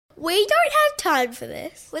We don't have time for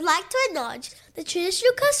this. We'd like to acknowledge the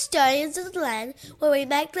traditional custodians of the land where we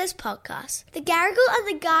make this podcast, the Garigal and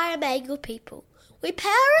the Garamangal people. We pay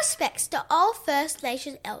our respects to all First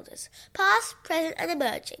Nation elders, past, present and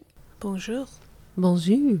emerging. Bonjour.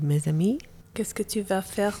 Bonjour, mes amis. Qu'est-ce que tu vas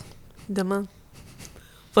faire demain?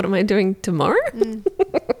 What am I doing tomorrow?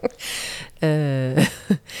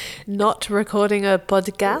 Not recording a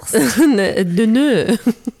podcast? No.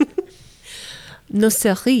 No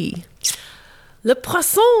série. Le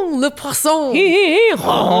poisson, le poisson.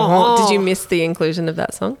 Did you miss the inclusion of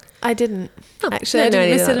that song? I didn't. Actually, no, I didn't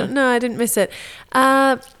no, miss no. it. No, I didn't miss it.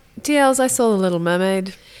 DLs, I saw The Little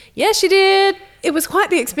Mermaid. Yes, you did. It was quite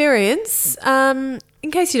the experience. In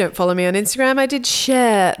case you don't follow me on Instagram, I did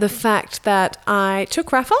share the fact that I took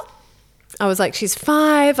Raffa. I was like, she's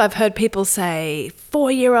 5. I've heard people say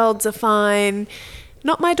 4-year-olds are fine.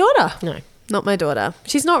 Not my daughter. No. Not my daughter.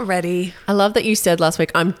 She's not ready. I love that you said last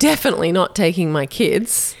week, I'm definitely not taking my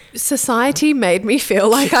kids. Society made me feel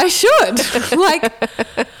like I should. Like,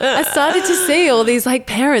 I started to see all these like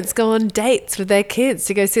parents go on dates with their kids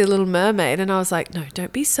to go see The Little Mermaid. And I was like, no,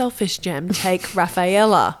 don't be selfish, Jem. Take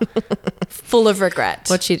Rafaela. Full of regret.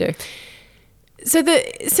 What'd she do? So the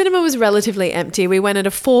cinema was relatively empty. We went at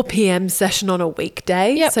a 4 p.m. session on a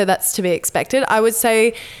weekday. Yep. So that's to be expected. I would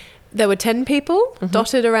say there were 10 people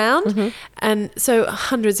dotted around, and so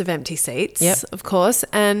hundreds of empty seats, of course.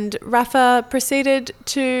 And Raffa proceeded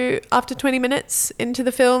to, after 20 minutes into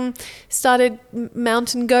the film, started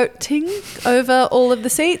mountain goating over all of the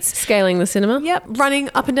seats. Scaling the cinema? Yep, running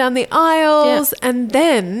up and down the aisles. And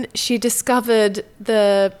then she discovered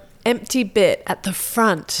the empty bit at the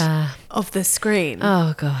front of the screen.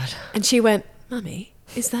 Oh, God. And she went, Mummy,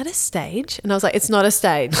 is that a stage? And I was like, it's not a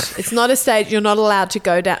stage. It's not a stage. You're not allowed to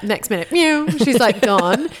go down. Next minute, meow, she's like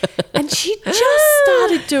gone. And she just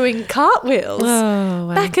started doing cartwheels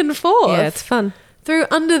back and forth. Yeah, it's fun. Through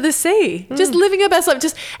under the sea, just living her best life.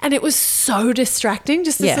 And it was so distracting.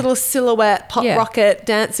 Just this little silhouette pop rocket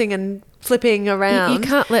dancing and flipping around. You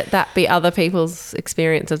can't let that be other people's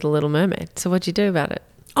experience of The Little Mermaid. So what'd you do about it?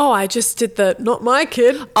 Oh, I just did the not my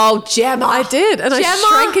kid. Oh, Gemma. I did. And Gemma.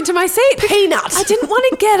 I shrank into my seat. Peanut. I didn't want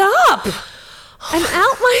to get up and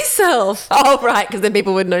out myself. Oh, right, because then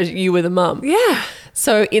people would know you were the mum. Yeah.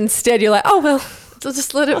 So instead you're like, oh, well. I'll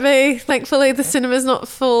just let it be. Thankfully, the cinema's not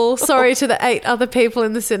full. Sorry to the 8 other people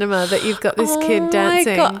in the cinema that you've got this kid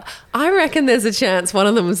dancing. My God. I reckon there's a chance one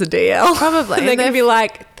of them was a DL. Probably. And they're going to be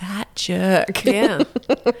like, that jerk. Yeah.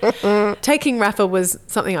 Taking Raffa was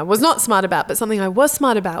something I was not smart about, but something I was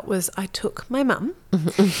smart about was I took my mum.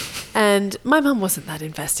 And my mum wasn't that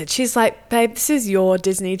invested. She's like, babe, this is your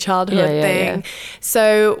Disney childhood thing. Yeah.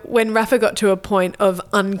 So when Raffa got to a point of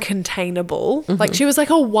uncontainable, like she was like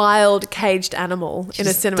a wild caged animal in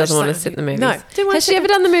a cinema. Doesn't want to sit in the movies. No. Has she ever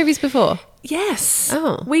done the movies before? Yes.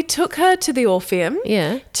 Oh. We took her to the Orpheum.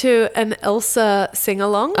 Yeah. To an Elsa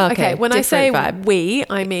sing-along. Okay. When I say vibe. we,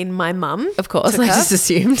 I mean my mum. Of course. I just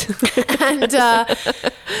assumed.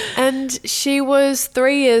 and she was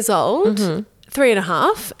 3 years old.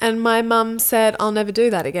 3.5, and my mum said, I'll never do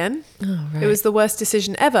that again. Oh, right. It was the worst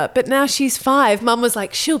decision ever. But now she's 5. Mum was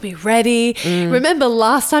like, she'll be ready. Remember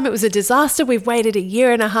last time it was a disaster? We've waited 1.5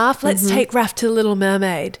 years. Let's take Raph to Little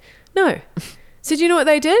Mermaid. No. So do you know what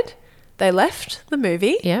they did? They left the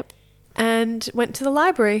movie and went to the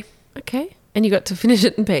library. Okay. And you got to finish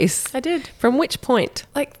it in peace. I did. From which point?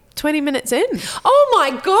 Like 20 minutes in. Oh,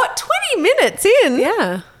 my God. 20 minutes in?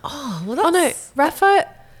 Yeah. Oh, well, that's... Oh, no. Raffa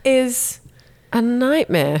is... a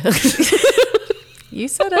nightmare. You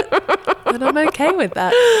said it. And I'm okay with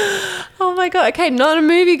that. Oh my God. Okay, not a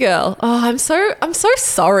movie girl. Oh, I'm so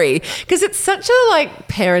sorry. Because it's such a like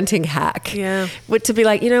parenting hack. Yeah. To be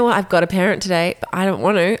like, you know what, I've got a parent today, but I don't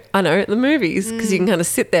want to. I know the movies. Because you can kind of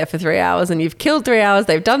sit there for 3 hours and you've killed 3 hours.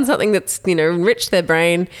 They've done something that's, enriched their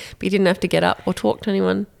brain, but you didn't have to get up or talk to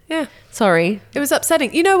anyone. Yeah. Sorry. It was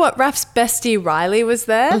upsetting. You know what? Raf's bestie Riley was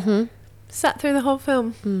there. Sat through the whole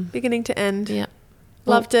film, beginning to end. Yeah.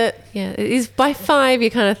 Loved it. Yeah. It is by 5, you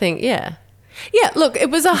kind of think, yeah. Yeah, look, it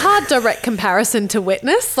was a hard direct comparison to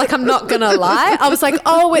witness. Like, I'm not going to lie. I was like,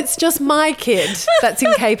 oh, it's just my kid that's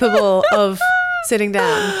incapable of sitting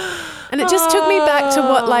down. And it just took me back to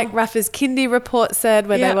what, like, Raffa's kindy report said,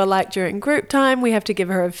 where they were like, during group time, we have to give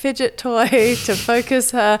her a fidget toy to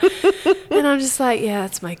focus her. And I'm just like, yeah,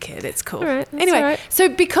 it's my kid. It's cool. All right, anyway, all right. So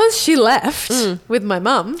because she left with my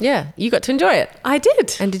mum. Yeah, you got to enjoy it. I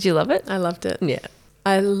did. And did you love it? I loved it. Yeah.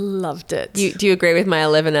 I loved it. Do you agree with my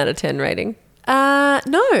 11 out of 10 rating? No.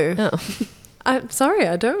 Oh. I'm sorry,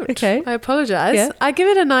 I don't. Okay. I apologise. Yeah. I give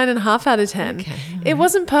it a 9.5 out of 10. Okay. It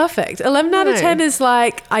wasn't perfect. 11 out of 10 is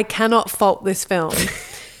like, I cannot fault this film.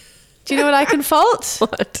 Do you know what I can fault?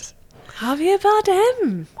 What? Javier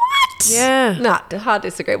Bardem. What? Yeah. Nah, hard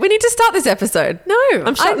disagree. We need to start this episode. No.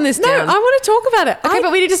 I'm shutting this down. No, I want to talk about it. Okay,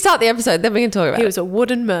 but we need to start the episode, then we can talk about He it. was a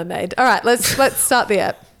wooden mermaid. All right, let's start the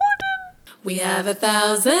app. We have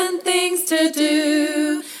 1,000 things to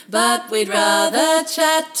do, but we'd rather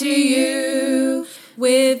chat to you.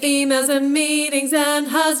 With emails and meetings and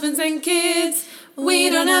husbands and kids, we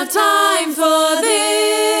don't have time for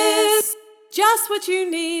this. Just what you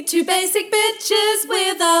need, two basic bitches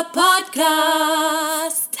with a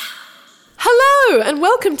podcast. Hello and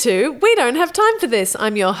welcome to We Don't Have Time for This.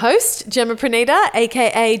 I'm your host, Gemma Pranita,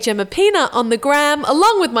 aka Gemma Pina on the gram,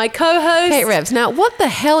 along with my co-host, Kate Revz. Now, what the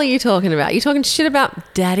hell are you talking about? You talking shit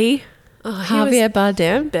about Daddy? Javier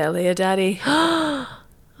Bardem? barely a daddy.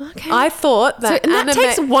 Okay. I thought that, and that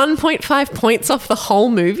takes 1.5 points off the whole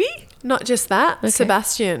movie? not just that,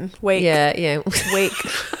 Sebastian, weak. Yeah. Weak.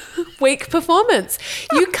 Weak performance.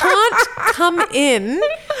 You can't come in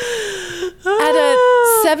at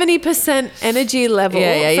a 70% energy level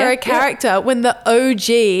for a character when the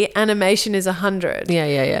OG animation is 100.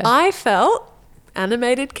 Yeah. I felt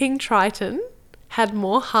animated King Triton had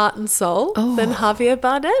more heart and soul than Javier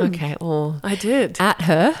Bardem. Okay, well. I did. At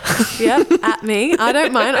her. Yep, at me. I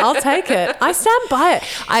don't mind. I'll take it. I stand by it.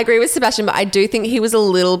 I agree with Sebastian, but I do think he was a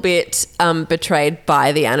little bit betrayed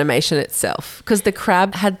by the animation itself because the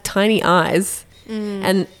crab had tiny eyes.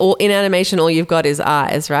 And in animation, all you've got is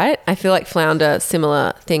eyes, right? I feel like Flounder,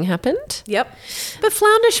 similar thing happened. Yep. But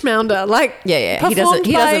Flounder Schmounder, like, Yeah. He performed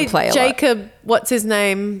doesn't play a lot. Jacob, what's his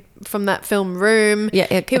name from that film Room?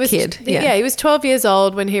 Yeah, he was, kid. Yeah, he was 12 years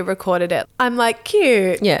old when he recorded it. I'm like,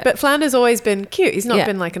 cute. Yeah. But Flounder's always been cute. He's not Yeah.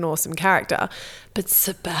 been like an awesome character. But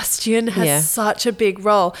Sebastian has Yeah. such a big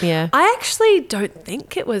role. Yeah. I actually don't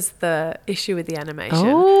think it was the issue with the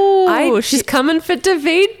animation. Oh, she's coming for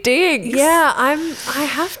David Diggs. Yeah, I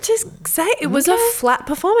have to say it was a flat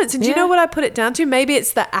performance. And do you know what I put it down to? Maybe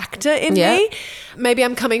it's the actor in me. Maybe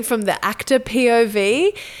I'm coming from the actor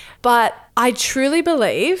POV. But I truly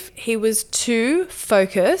believe he was too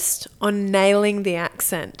focused on nailing the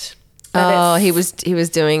accent. He was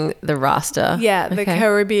doing the Rasta. Yeah, the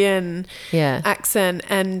Caribbean Yeah. accent.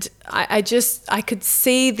 And I could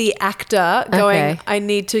see the actor going, I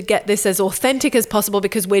need to get this as authentic as possible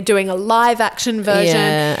because we're doing a live action version.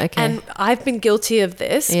 Yeah, okay. And I've been guilty of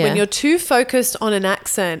this. Yeah. When you're too focused on an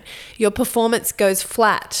accent, your performance goes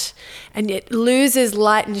flat and it loses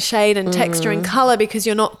light and shade and texture and color because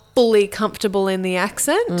you're not fully comfortable in the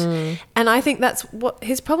accent. And I think that's what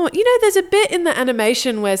his problem. You know, there's a bit in the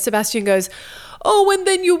animation where Sebastian goes, and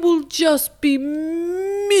then you will just be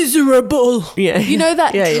miserable. Yeah. You know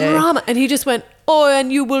that Yeah. drama. And he just went,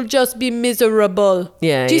 and you will just be miserable.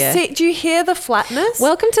 Yeah, Do you hear the flatness?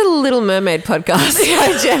 Welcome to the Little Mermaid podcast.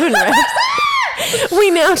 Gem and Revz. We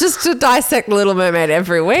now just dissect Little Mermaid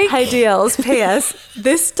every week. Hey DLs, P.S.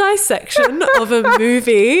 This dissection of a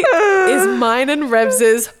movie is mine and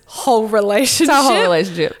Revz's whole relationship. It's our whole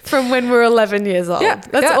relationship. From when we were 11 years old. Yeah,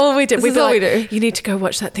 That's all we did. This We'd is be all like, we do. You need to go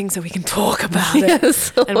watch that thing so we can talk about it.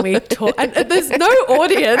 Yes. And we talk. And there's no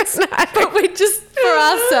audience, but we just, for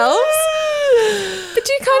ourselves. But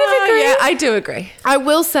do you kind of agree? Yeah, I do agree. I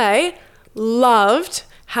will say, loved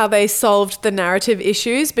how they solved the narrative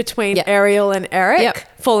issues between Ariel and Eric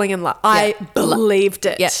falling in love. I believed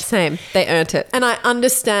it. Yeah, same. They earned it. And I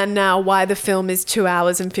understand now why the film is 2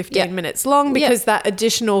 hours and 15 minutes long because that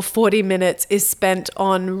additional 40 minutes is spent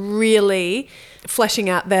on really fleshing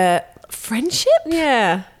out their friendship.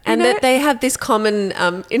 Yeah. And know? that they have this common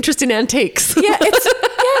interest in antiques.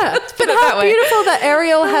 Yeah, but how beautiful that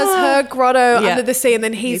Ariel has her grotto under the sea and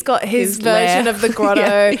then he's got his version lair. of the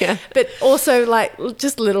grotto. Yeah. But also like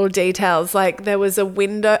just little details. Like there was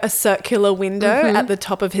a circular window at the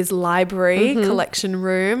top of his library collection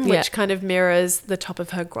room, which kind of mirrors the top of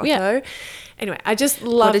her grotto. Yeah. Anyway, I just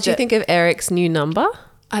loved it. What did you think of Eric's new number?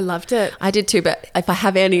 I loved it. I did too, but if I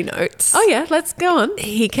have any notes. Oh yeah, let's go on.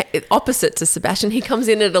 Opposite to Sebastian, he comes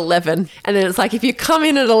in at 11 and then it's like, if you come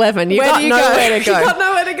in at 11, you Where got do you nowhere go? to go. You got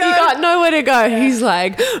nowhere to go. You got nowhere to go. He's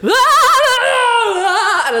like, and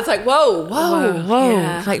it's like, whoa.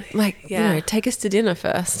 Yeah. Like you know, take us to dinner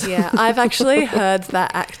first. Yeah, I've actually heard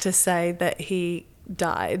that actor say that he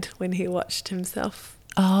died when he watched himself.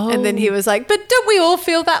 Oh. And then he was like, but don't we all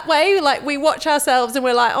feel that way? Like we watch ourselves and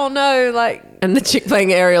we're like, oh no, like. And the chick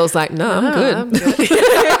playing Ariel's like, no, I'm good. I'm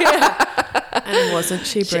good. And wasn't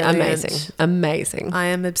she brilliant? Amazing. I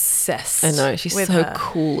am obsessed. I know, she's with so her.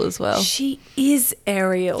 cool as well. She is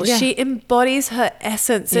Ariel. Yeah. She embodies her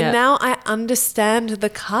essence. Yeah. And now I understand the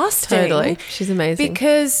casting. Totally. She's amazing.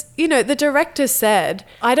 Because, you know, the director said,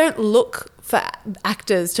 I don't look for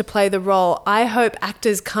actors to play the role. I hope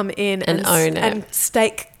actors come in And own it. and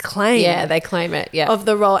stake claim. Yeah, they claim it. Yeah. Of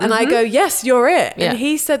the role. And I go, yes, you're it. Yeah. And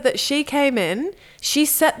he said that she came in, she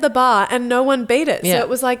set the bar and no one beat it. Yeah. So it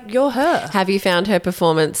was like, you're her. Have you found her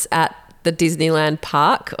performance at the Disneyland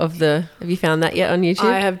park have you found that yet on YouTube?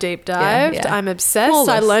 I have deep dived. Yeah. I'm obsessed. Flawless.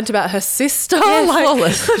 I learned about her sister. Yeah,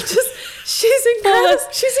 flawless. She's incredible. Flawless.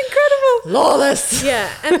 She's incredible. Flawless. Yeah,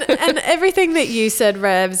 and everything that you said,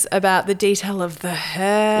 Revz, about the detail of the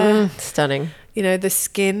hair, Stunning. you know, the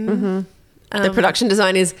skin. The production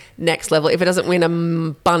design is next level. If it doesn't win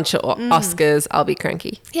a bunch of Oscars, I'll be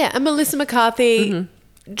cranky. Yeah, and Melissa McCarthy,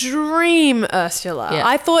 dream Ursula. Yeah.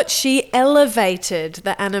 I thought she elevated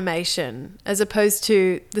the animation as opposed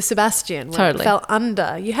to the Sebastian when Totally. it fell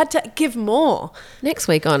under. You had to give more. Next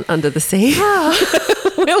week on Under the Sea,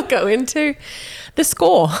 we'll go into the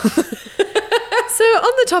score. So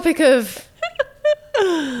on the topic of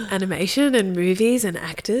animation and movies and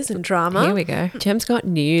actors and drama. Here we go. Jem's got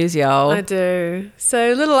news, yo. I do.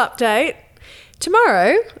 So little update.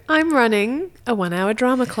 Tomorrow, I'm running a 1-hour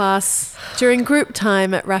drama class during group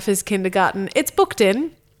time at Raffa's kindergarten. It's booked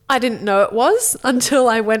in. I didn't know it was until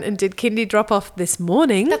I went and did kindy drop off this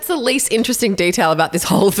morning. That's the least interesting detail about this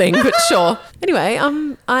whole thing, but sure. Anyway,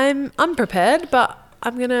 I'm unprepared, but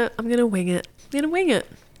I'm gonna wing it. I'm gonna wing it.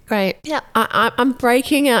 Great. Yeah. I'm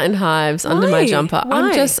breaking out in hives under my Why? jumper.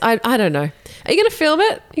 Why? I don't know. Are you going to film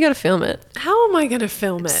it? You got to film it. How am I gonna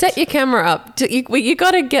film it? Set your camera up. You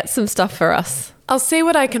got to get some stuff for us. I'll see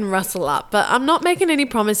what I can rustle up, but I'm not making any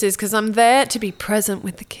promises because I'm there to be present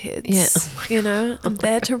with the kids. Yeah. You know, I'm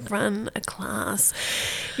there to run a class.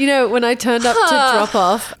 You know, when I turned up to drop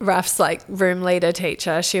off, Raf's like room leader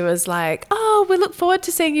teacher, she was like, "Oh, we look forward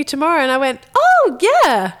to seeing you tomorrow." And I went, "Oh,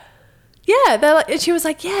 yeah. Yeah." And she was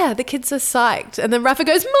like, "Yeah, the kids are psyched." And then Raffa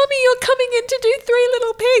goes, "Mummy, you're coming in to do 3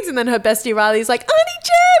 Little Pigs." And then her bestie Riley's like, "Auntie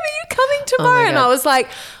Jem, are you coming tomorrow?" And God. I was like,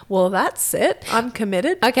 well, that's it. I'm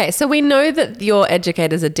committed. Okay, so we know that your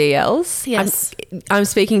educators are DLs. Yes. I'm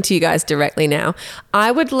speaking to you guys directly now.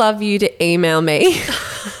 I would love you to email me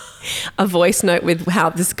a voice note with how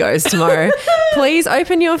this goes tomorrow. Please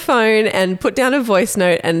open your phone and put down a voice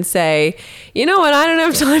note and say, "You know what, I don't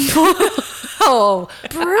have time for." Oh,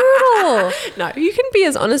 brutal. No, you can be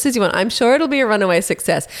as honest as you want. I'm sure it'll be a runaway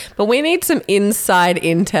success, but we need some inside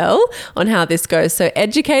intel on how this goes. So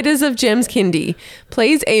educators of Gem's Kindy,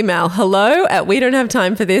 please email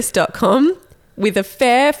hello@wedon'thavetimeforthis.com with a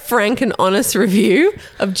fair, frank and honest review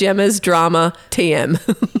of Gemma's drama TM.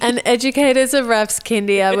 And educators of Raf's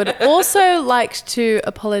Kindy, I would also like to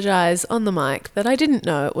apologise on the mic that I didn't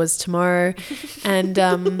know it was tomorrow. And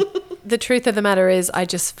the truth of the matter is I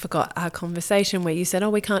just forgot our conversation where you said, "Oh,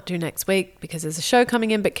 we can't do next week because there's a show coming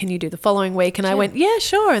in, but can you do the following week?" And I went, "Yeah,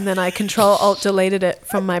 sure." And then I Control-Alt-Deleted it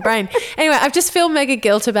from my brain. Anyway, I just feel mega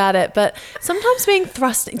guilt about it. But sometimes being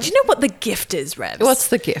thrust... Do you know what the gift is, Revz? What's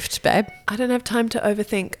the gift, babe? I don't have time to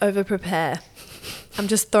overthink, over-prepare. I'm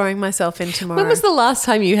just throwing myself in tomorrow. When was the last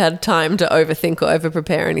time you had time to overthink or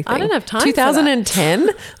over-prepare anything? I don't have time for that. 2010?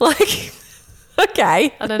 Like...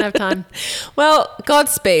 Okay. I don't have time. Well,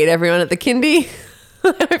 Godspeed, everyone at the kindy.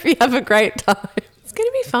 I hope you have a great time. It's going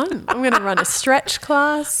to be fun. I'm going to run a stretch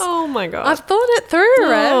class. Oh, my God. I've thought it through,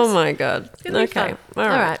 Revz. Oh, my God. It's going to be fun. All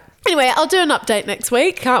right. Anyway, I'll do an update next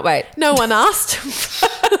week. Can't wait. No one asked.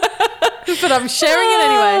 But I'm sharing it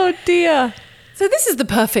anyway. Oh, dear. So this is the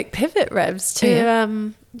perfect pivot, Revz,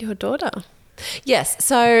 to your daughter. Yes.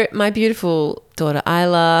 So my beautiful daughter,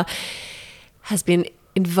 Isla, has been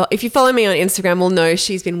if you follow me on Instagram, will know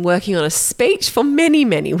she's been working on a speech for many,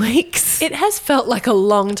 many weeks. It has felt like a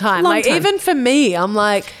long time. Long time. Even for me, I'm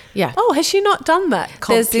like, Yeah. oh, has she not done that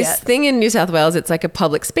comp There's this yet? thing in New South Wales. It's like a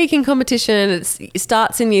public speaking competition. It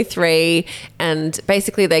starts in year 3, and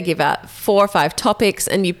basically they give out 4 or 5 topics,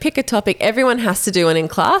 and you pick a topic. Everyone has to do one in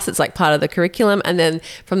class. It's like part of the curriculum, and then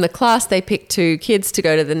from the class they pick 2 kids to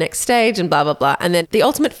go to the next stage, and blah blah blah. And then the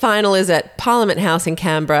ultimate final is at Parliament House in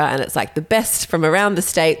Canberra, and it's like the best from around the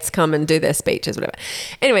states come and do their speeches, whatever.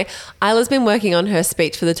 Anyway, Isla's been working on her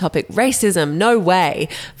speech for the topic racism, no way,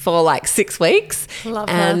 for like 6 weeks. Love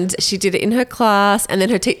her. And she did it in her class, and then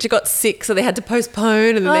her teacher got sick, so they had to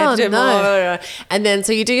postpone, and then they had to do more. And then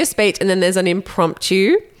so you do your speech, and then there's an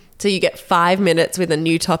impromptu. So you get 5 minutes with a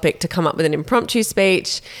new topic to come up with an impromptu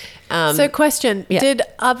speech. So question, did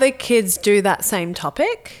other kids do that same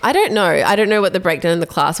topic? I don't know. I don't know what the breakdown in the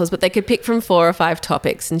class was, but they could pick from 4 or 5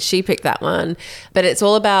 topics, and she picked that one. But it's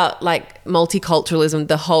all about like multiculturalism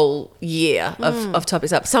the whole year of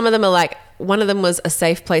topics up. Some of them are like one of them was a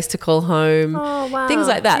safe place to call home. Oh, wow. Things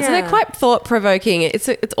like that. So Yeah. they're quite thought-provoking. It's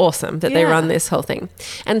awesome that they Yeah. run this whole thing.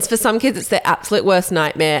 And for some kids, it's their absolute worst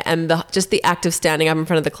nightmare. And just the act of standing up in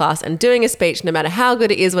front of the class and doing a speech, no matter how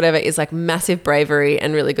good it is, whatever, is like massive bravery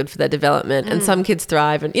and really good for their development. And some kids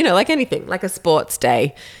thrive and, like anything, like a sports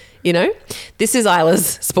day. This is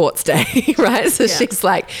Isla's sports day, right? So she's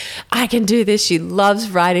like, I can do this. She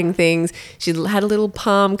loves writing things. She had a little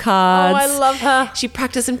palm cards. Oh, I love her. She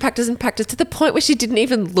practiced and practiced and practiced to the point where she didn't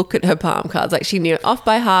even look at her palm cards. Like she knew it off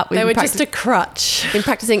by heart. They were just a crutch. Been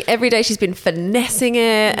practicing every day. She's been finessing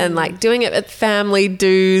it and like doing it at family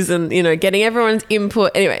dues and, getting everyone's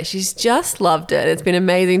input. Anyway, she's just loved it. It's been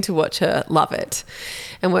amazing to watch her love it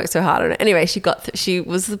and work so hard on it. Anyway, she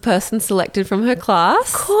was the person selected from her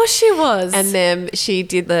class. Of course she was. And then she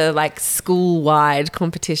did the like school-wide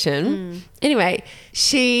competition. Anyway,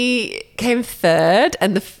 she came third,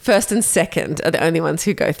 and the first and second are the only ones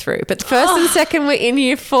who go through. But the first and second were in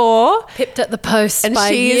year 4. Pipped at the post And by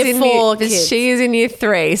she is year in 4 kids. She is in year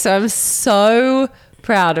 3. So I'm so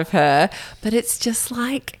proud of her. But it's just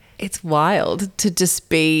like, it's wild to just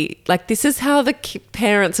be like, this is how the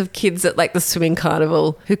parents of kids at like the swimming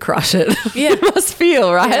carnival who crush it must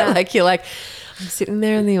feel, right? Yeah. Like you're like, I'm sitting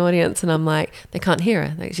there in the audience and I'm like, they can't hear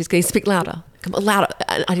her. Like, she's going to speak louder. Come on, louder.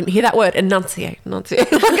 I didn't hear that word. Enunciate. Like,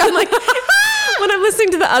 I'm like, when I'm listening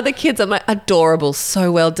to the other kids, I'm like, adorable,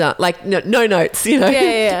 so well done. Like, no notes,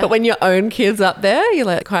 Yeah. But when your own kid's up there, you're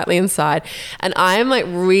like quietly inside. And I am like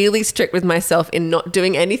really strict with myself in not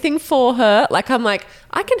doing anything for her. Like, I'm like,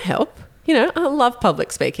 I can help. I love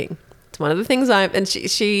public speaking. It's one of the things and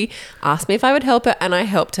she asked me if I would help her, and I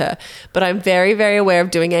helped her. But I'm very, very aware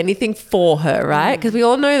of doing anything for her, right? Because we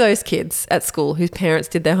all know those kids at school whose parents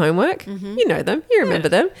did their homework. You know them. You remember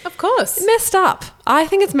them. Of course. Messed up. I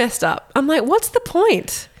think it's messed up. I'm like, what's the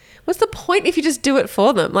point? What's the point if you just do it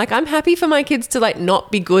for them? Like, I'm happy for my kids to like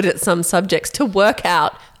not be good at some subjects, to work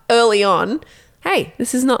out early on, hey,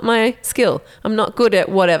 this is not my skill. I'm not good at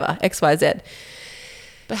whatever, X, Y, Z.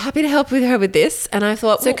 But happy to help with her with this. And I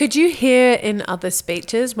thought, So could you hear in other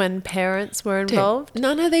speeches when parents were involved?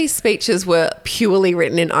 none of these speeches were purely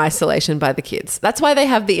written in isolation by the kids. That's why they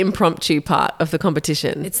have the impromptu part of the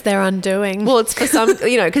competition. It's their undoing. Well, it's for some,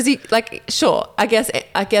 because sure, I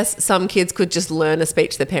guess some kids could just learn a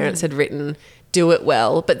speech their parents had written, do it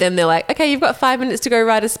well, but then they're like, okay, you've got 5 minutes to go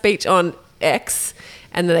write a speech on X,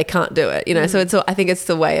 and then they can't do it, So I think it's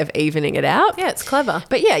the way of evening it out. Yeah, it's clever.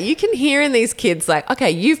 But yeah, you can hear in these kids like,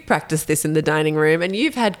 okay, you've practiced this in the dining room and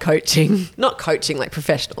you've had coaching, not coaching like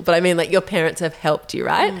professional, but I mean like your parents have helped you,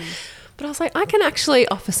 right? But I was like, I can actually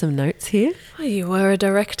offer some notes here. Oh, you were a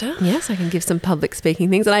director. Yes, I can give some public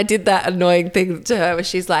speaking things. And I did that annoying thing to her where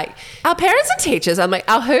she's like, our parents and teachers. I'm like,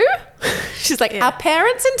 our who? She's like, our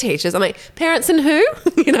parents and teachers. I'm like, parents and who?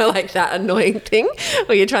 Like that annoying thing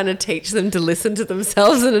where you're trying to teach them to listen to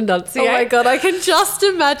themselves and enunciate. Oh my God, I can just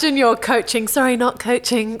imagine your coaching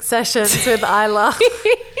sessions with Isla.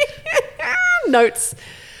 Notes.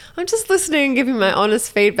 I'm just listening and giving my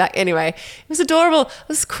honest feedback. Anyway, it was adorable. I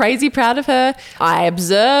was crazy proud of her. I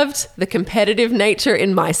observed the competitive nature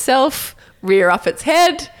in myself rear up its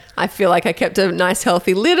head. I feel like I kept a nice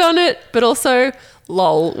healthy lid on it, but also,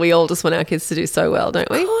 lol, we all just want our kids to do so well, don't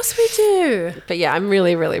we? Of course we do. But yeah, I'm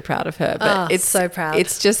really, really proud of her. But it's so proud.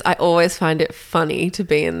 It's just, I always find it funny to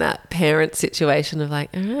be in that parent situation of like,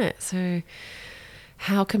 all right, so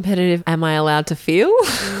how competitive am I allowed to feel?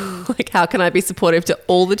 Like, how can I be supportive to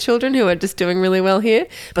all the children who are just doing really well here?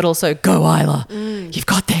 But also, go Isla, you've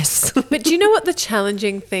got this. But do you know what the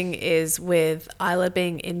challenging thing is with Isla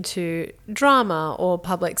being into drama or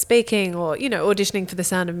public speaking or, auditioning for The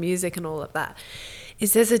Sound of Music and all of that?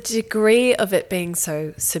 Is there's a degree of it being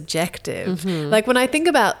so subjective. Like when I think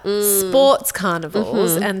about sports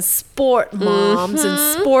carnivals and sport moms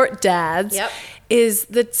and sport dads, is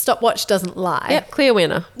the stopwatch doesn't lie. Yep, clear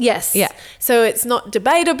winner. Yes. Yeah. So it's not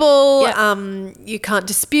debatable. Yep. You can't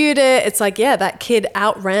dispute it. It's like, yeah, that kid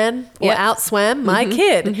outran or outswam my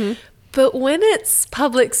kid. But when it's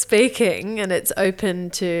public speaking and it's open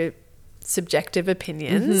to subjective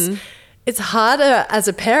opinions, it's harder as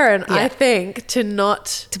a parent, I think, to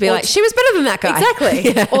be like, she was better than that guy.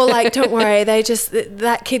 Exactly. Or like, don't worry,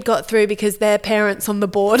 that kid got through because their parents on the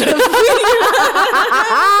board.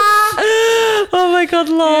 Oh my God,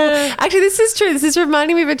 lol. Yeah. Actually, this is true. This is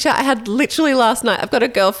reminding me of a chat I had literally last night. I've got a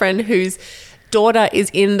girlfriend whose daughter is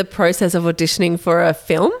in the process of auditioning for a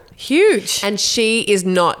film. Huge. And she is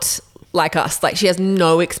not like us. Like, she has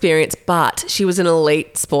no experience, but she was an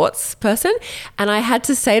elite sports person. And I had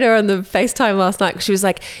to say to her on the FaceTime last night, 'cause she was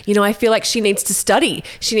like, I feel like she needs to study.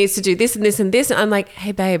 She needs to do this and this and this. And I'm like,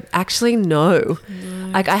 hey, babe, actually, no.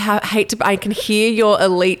 Like I can hear your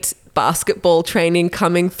elite basketball training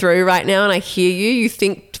coming through right now, and I hear you. You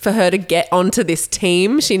think for her to get onto this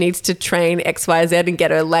team, she needs to train X, Y, Z and get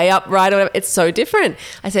her layup right or whatever. It's so different.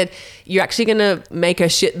 I said, you're actually going to make her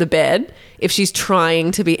shit the bed if she's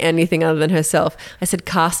trying to be anything other than herself. I said,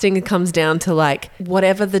 casting comes down to like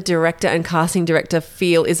whatever the director and casting director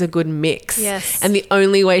feel is a good mix. Yes. And the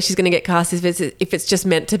only way she's going to get cast is if it's just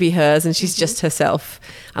meant to be hers and she's just herself.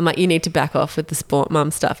 I'm like, you need to back off with the sport mum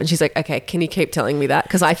stuff. And she's like, okay, can you keep telling me that?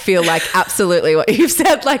 Because I feel like absolutely what you've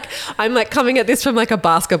said. Like, I'm like coming at this from like a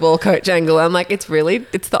basketball coach angle. I'm like, it's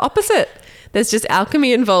the opposite. There's just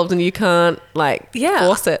alchemy involved and you can't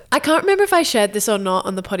force it. I can't remember if I shared this or not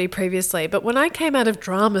on the potty previously, but when I came out of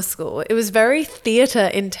drama school, it was very theatre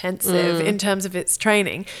intensive in terms of its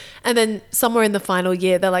training. And then somewhere in the final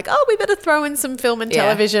year, they're like, oh, we better throw in some film and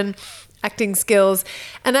television acting skills.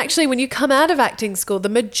 And actually, when you come out of acting school,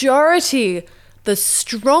 the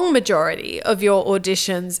strong majority of your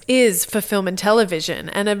auditions is for film and television,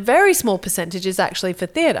 and a very small percentage is actually for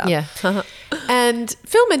theatre. Yeah. And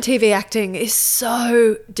film and TV acting is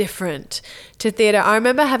so different to theatre. I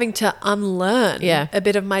remember having to unlearn a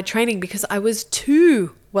bit of my training because I was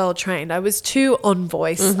too well trained. I was too on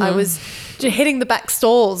voice. I was hitting the back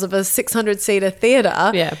stalls of a 600-seater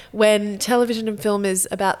theatre when television and film is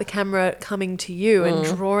about the camera coming to you and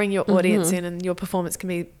drawing your audience in, and your performance can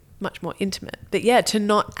be much more intimate. But to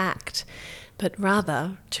not act, but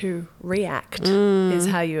rather to react is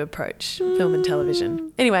how you approach film and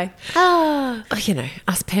television. Anyway.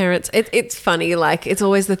 Us parents, it's funny. Like, it's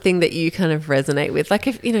always the thing that you kind of resonate with. Like,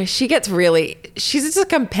 if, she's just a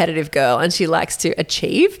competitive girl and she likes to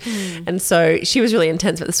achieve. And so she was really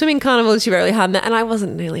intense at the swimming carnival. She worked really hard in that. And I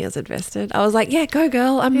wasn't nearly as invested. I was like, yeah, go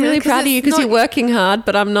girl. I'm really proud of you because you're working hard,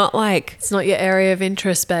 but I'm not like... It's not your area of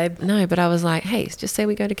interest, babe. No, but I was like, hey, just say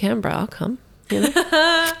we go to Canberra. I'll come.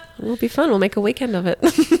 It'll be fun. We'll make a weekend of it.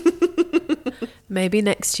 Maybe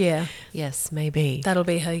next year. Yes, maybe. That'll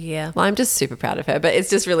be her year. Well, I'm just super proud of her, but it's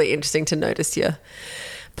just really interesting to notice your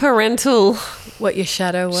parental... What, your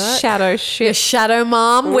shadow work? Shadow shit. Your shadow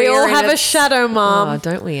mom. We all have a shadow mom. Oh,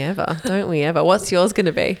 don't we ever? Don't we ever? What's yours going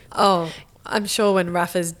to be? Oh, I'm sure when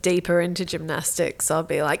Raffa's deeper into gymnastics, I'll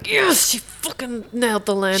be like, yes, she fucking nailed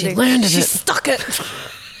the landing. She landed She it. stuck it.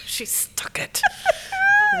 She stuck it.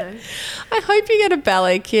 I hope you get a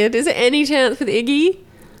ballet kid. Is there any chance with Iggy?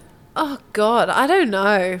 Oh, God, I don't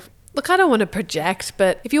know. Look, I don't want to project,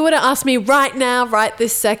 but if you were to ask me right now, right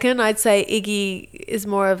this second, I'd say Iggy is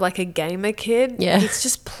more of like a gamer kid. Yeah. He's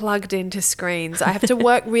just plugged into screens. I have to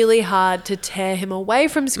work really hard to tear him away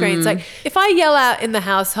from screens. Like, if I yell out in the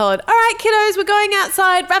household, all right, kiddos, we're going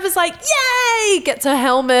outside, Raffa's like, yay, gets her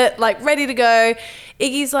helmet, like ready to go.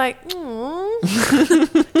 Iggy's like,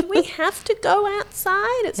 do we have to go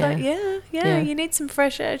outside? It's like, yeah, you need some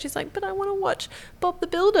fresh air. She's like, but I want to watch Bob the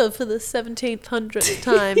Builder for the 1700th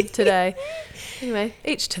time today. Anyway,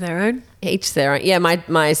 each to their own. Each to their own. Yeah,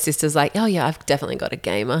 my sister's like, oh yeah, I've definitely got a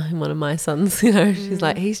gamer in one of my sons. She's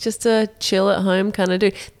like, he's just a chill at home kind of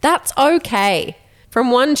dude. That's okay. From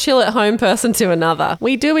one chill at home person to another.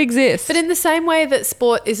 We do exist. But in the same way that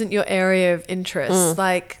sport isn't your area of interest,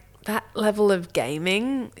 like, that level of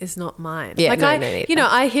gaming is not mine. Yeah, like no,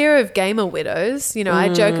 I hear of gamer widows. I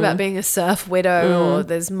joke about being a surf widow, or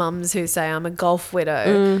there's mums who say I'm a golf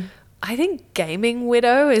widow. I think gaming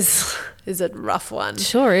widow is a rough one.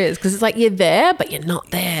 Sure is, because it's like you're there, but you're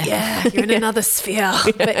not there. Yeah, you're in another sphere,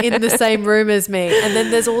 but in the same room as me. And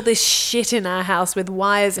then there's all this shit in our house with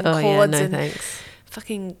wires and cords and thanks.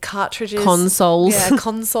 Fucking cartridges. Consoles. Yeah,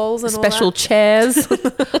 consoles and special all that. chairs.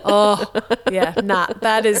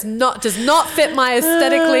 That does not fit my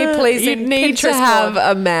aesthetically pleasing You'd need Pinterest to have board.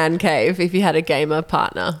 a man cave if you had a gamer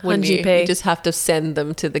partner, wouldn't you? 100p. You just have to send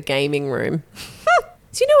them to the gaming room.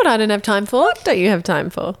 Do you know what I don't have time for? What don't you have time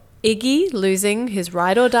for? Iggy losing his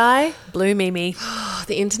ride or die blue Mimi.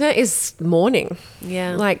 The internet is mourning.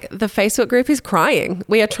 Yeah. Like, the Facebook group is crying.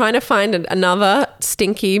 We are trying to find another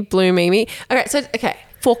stinky blue Mimi. Okay,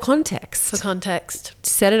 for context.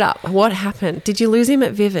 Set it up. What happened? Did you lose him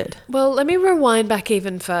at Vivid? Well, let me rewind back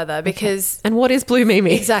even further because... And what is blue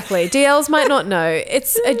Mimi? Exactly. DLs might not know.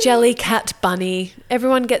 It's a jelly cat bunny.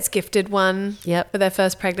 Everyone gets gifted one for their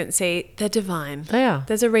first pregnancy. They're divine. They are.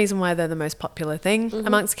 There's a reason why they're the most popular thing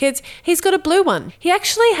amongst kids. He's got a blue one. He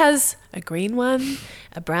actually has a green one,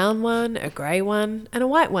 a brown one, a grey one, and a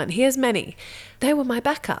white one. He has many. They were my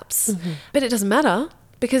backups. But it doesn't matter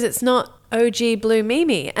because it's not OG blue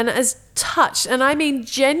Mimi. And as touched, and I mean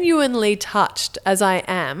genuinely touched as I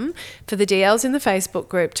am for the DLs in the Facebook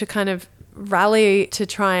group to kind of rally to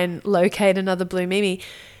try and locate another blue Mimi,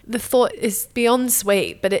 the thought is beyond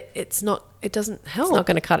sweet, but it's not it doesn't help. It's not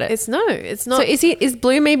going to cut it. It's not. So is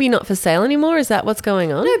Blue maybe not for sale anymore? Is that what's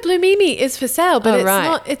going on? No, Blue Mimi is for sale, but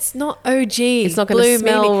it's not OG. It's not going to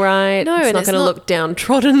smell right. No, it's not going to look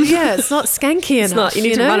downtrodden. Yeah, it's not skanky enough. You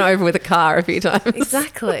need to run over with a car a few times.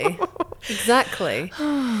 Exactly.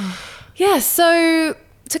 Yeah, so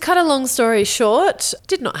to cut a long story short,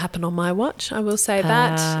 did not happen on my watch, I will say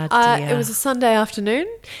that. It was a Sunday afternoon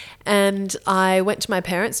and I went to my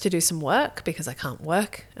parents to do some work because I can't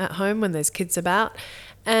work at home when there's kids about.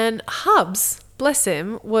 And Hubs, bless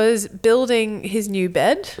him, was building his new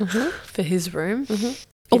bed for his room.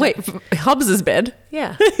 Oh, wait, Hubs' bed?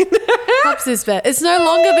 Yeah. Hubs' bed. It's no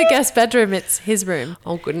longer the guest bedroom, it's his room.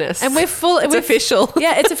 Oh, goodness. And It's official.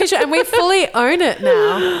 Yeah, it's official. And we fully own it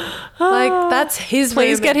now. Like, that's his room.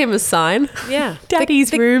 Please get him a sign. Yeah.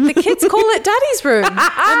 Daddy's room. The kids call it Daddy's room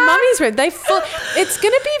and Mummy's room. It's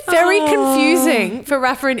going to be very confusing for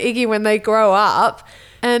Raffa and Iggy when they grow up.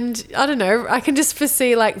 And I don't know, I can just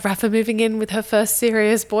foresee like Raffa moving in with her first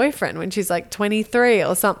serious boyfriend when she's like 23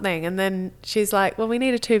 or something. And then she's like, well, we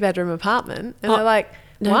need a 2-bedroom apartment. And they're like,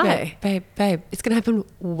 why? Babe, it's going to happen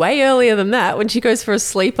way earlier than that when she goes for a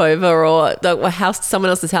sleepover or someone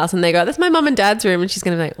else's house and they go, that's my mum and dad's room. And she's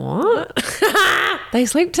going to be like, what? They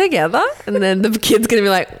sleep together? And then the kid's going to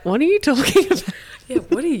be like, what are you talking about? Yeah,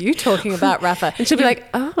 what are you talking about, Raffa? And she'll be like,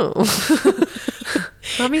 oh.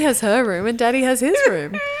 Mummy has her room and Daddy has his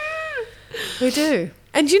room. We do.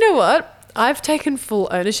 And you know what? I've taken full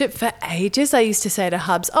ownership. For ages, I used to say to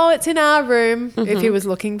Hubs, oh, it's in our room if he was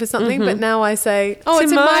looking for something. But now I say, oh,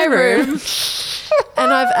 it's in my room.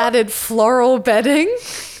 And I've added floral bedding.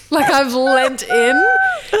 Like I've lent in.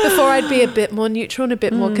 Before I'd be a bit more neutral and a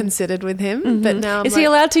bit more considered with him. But now Is he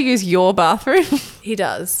allowed to use your bathroom? He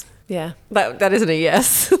does. Yeah. That isn't a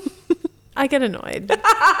yes. I get annoyed.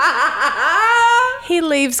 He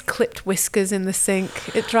leaves clipped whiskers in the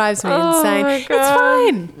sink. It drives me insane. My God. It's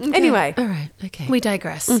fine. Okay. Anyway. All right. Okay. We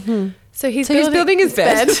digress. So he's building his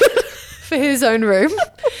bed. for his own room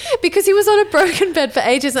because he was on a broken bed for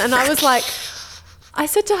ages. And I was like, I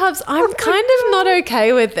said to Hubs, I'm kind of not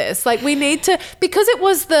okay with this. Like we need to, because it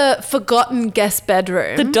was the forgotten guest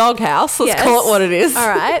bedroom. The doghouse. Let's call it what it is. All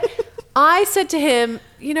right. I said to him,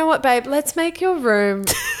 you know what, babe, let's make your room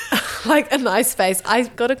like a nice space. I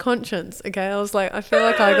got a conscience, okay? I was like, I feel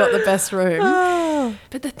like I got the best room.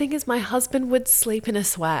 But the thing is, my husband would sleep in a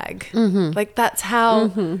swag. Like that's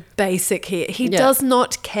how basic he does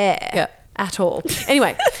not care at all.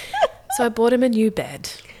 Anyway, so I bought him a new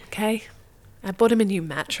bed, okay? I bought him a new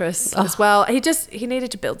mattress as well. He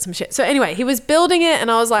needed to build some shit. So anyway, he was building it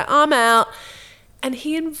and I was like, I'm out. And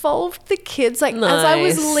he involved the kids. Like as I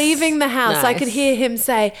was leaving the house, I could hear him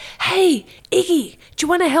say, hey, Iggy, do you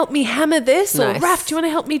want to help me hammer this? Or Raf, do you want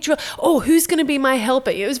to help me drill? Oh, who's going to be my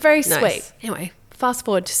helper? It was very sweet. Anyway, fast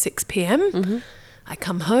forward to 6 p.m. I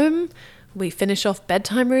come home. We finish off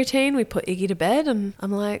bedtime routine. We put Iggy to bed. And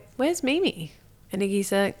I'm like, where's Mimi? And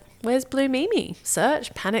Iggy's like, where's Blue Mimi?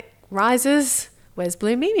 Search, panic rises. Where's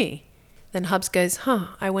Blue Mimi? Then Hubs goes,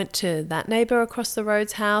 I went to that neighbour across the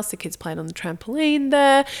road's house. The kids played on the trampoline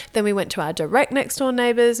there. Then we went to our direct next door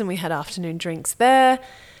neighbours and we had afternoon drinks there.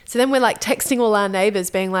 So then we're like texting all our neighbours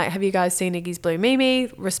being like, have you guys seen Iggy's Blue Mimi?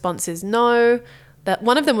 Response is no. That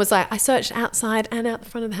one of them was like, I searched outside and out the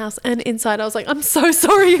front of the house and inside. I was like, I'm so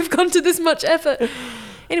sorry you've gone to this much effort.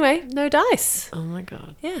 Anyway, no dice. Oh my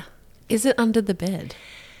God. Yeah. Is it under the bed?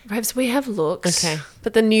 Revz, we have looked. Okay.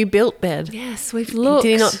 But the new built bed? Yes, we've looked.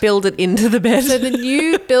 Did he not build it into the bed? So the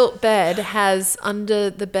new built bed has under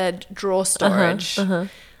the bed drawer storage.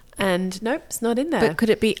 And nope, it's not in there. But could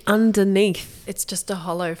it be underneath? It's just a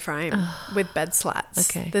hollow frame with bed slats.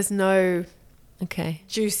 Okay. There's no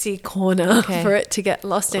juicy corner for it to get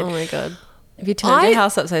lost in. Oh my God. Have you turned your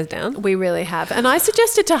house upside down? We really have. And I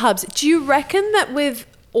suggested to Hubs, do you reckon that with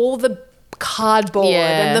all the cardboard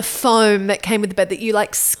and the foam that came with the bed that you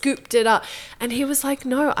like scooped it up? And he was like,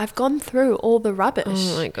 no, I've gone through all the rubbish.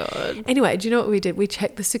 Oh my God. Anyway, do you know what we did? We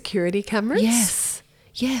checked the security cameras.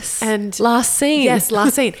 Yes. And last scene. Yes,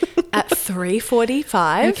 last scene. At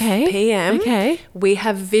 3:45 p.m. We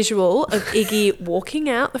have visual of Iggy walking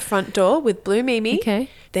out the front door with Blue Mimi.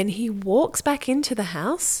 Then he walks back into the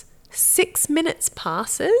house. 6 minutes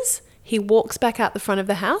passes. He walks back out the front of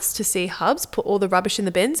the house to see Hubs put all the rubbish in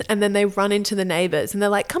the bins, and then they run into the neighbours and they're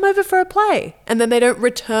like, come over for a play. And then they don't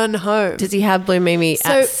return home. Does he have Blue Mimi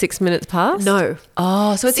at 6 minutes past? No.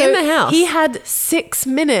 Oh, so it's in the house. He had 6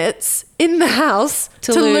 minutes in the house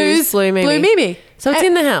to lose Blue Mimi. Blue Mimi. So it's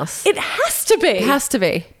in the house. It has to be. It has to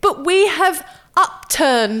be. But we have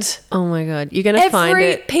upturned. Oh my God. You're going to find Every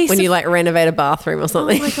it piece when of- you like renovate a bathroom or Oh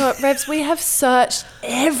something. my God, Revz, we have searched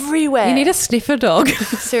everywhere. You need a sniffer dog.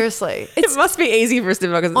 Seriously. It must be easy for a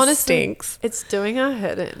sniffer because it Honestly, stinks. it's doing our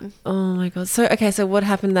head in. Oh my God. So what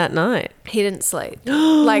happened that night? He didn't sleep.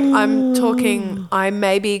 Like, I'm talking, I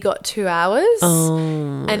maybe got 2 hours.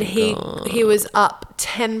 And he was up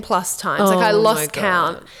 10 plus times. Like, I Oh my lost God.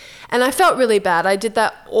 count. And I felt really bad. I did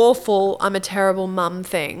that awful I'm a terrible mum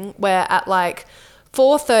thing where at like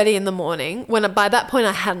 4:30 in the morning, when by that point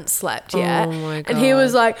I hadn't slept yet. Oh my And he God.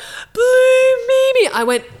 was like, Blue Mimi. I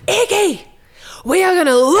went, Iggy, we are going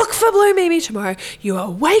to look for Blue Mimi tomorrow. You are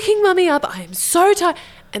waking mummy up. I am so tired.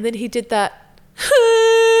 And then he did that,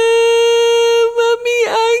 mummy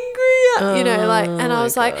angry. You know, like, and I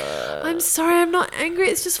was like, I'm sorry, I'm not angry.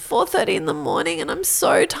 It's just 4:30 in the morning and I'm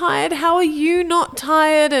so tired. How are you not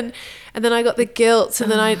tired? And then I got the guilt,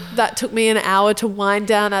 and then that took me an hour to wind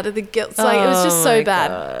down out of the guilt. So, like, it was just so bad.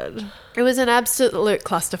 God. It was an absolute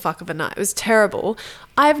clusterfuck of a night. It was terrible.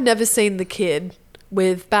 I've never seen the kid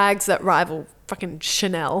with bags that rival fucking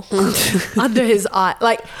Chanel under his eye.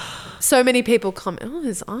 Like, so many people comment, oh,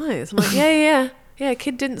 his eyes. I'm like, yeah,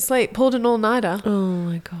 kid didn't sleep, pulled an all-nighter. Oh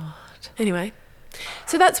my God. Anyway,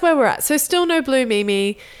 so that's where we're at. So still no Blue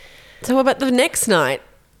Mimi. So what about the next night?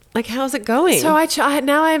 Like, how's it going? So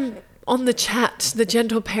now I'm on the chat, the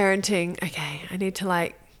gentle parenting. Okay, I need to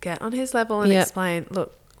like get on his level and Yep. explain,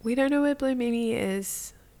 look, we don't know where Blue Mimi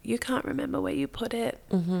is. You can't remember where you put it.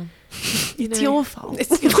 Mm-hmm. It's your fault.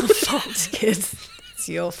 It's your fault, kids. It's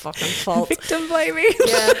your fucking fault. Victim blaming.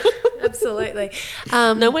 Yeah, absolutely.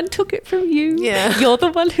 No one took it from you. Yeah. You're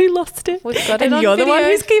the one who lost it. We've got it and on you're the one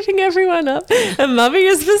video. who's keeping everyone up. And Mummy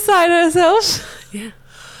is beside herself. Yeah.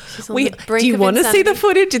 She's on the brink Do you of want to see the insanity.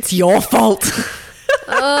 footage? It's your fault.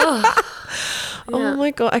 Yeah. Oh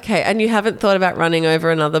my God. Okay. And you haven't thought about running over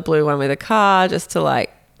another blue one with a car just to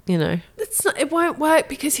like, you know. It won't work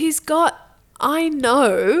because I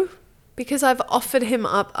know because I've offered him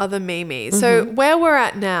up other Mimis. So where we're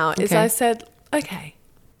at now is Okay. I said, okay,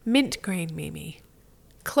 mint green Mimi,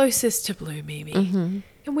 closest to blue Mimi.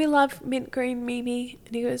 And we love mint green Mimi.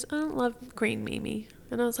 And he goes, I don't love green Mimi.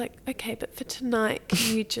 And I was like, okay, but for tonight,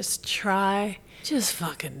 can you just try? Just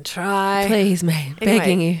fucking try. Please, mate. Anyway,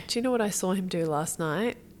 Begging you. Do you know what I saw him do last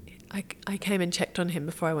night? I came and checked on him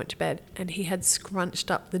before I went to bed, and he had scrunched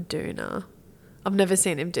up the doona. I've never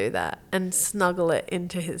seen him do that and snuggle it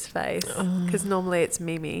into his face because normally it's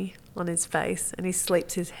Mimi on his face and he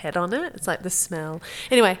sleeps his head on it. It's like the smell.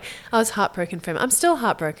 Anyway, I was heartbroken for him. I'm still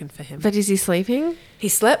heartbroken for him. But is he sleeping? He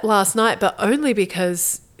slept last night, but only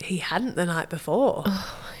because he hadn't the night before.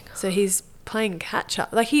 Oh my God. So he's playing catch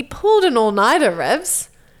up. Like he pulled an all-nighter, Revz.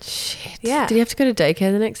 Shit. Yeah. Did he have to go to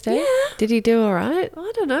daycare the next day? Yeah. Did he do all right?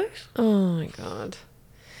 I don't know. Oh my God.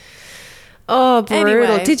 Oh, brutal.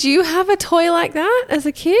 Anyway. Did you have a toy like that as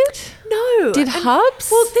a kid? No. Did And-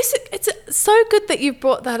 Hubs? Well, it's so good that you've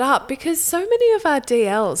brought that up because so many of our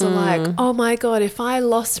DLs are like, oh my God, if I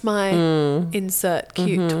lost my insert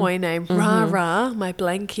cute toy name, Rah, my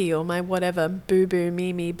blankie or my whatever, Boo Boo,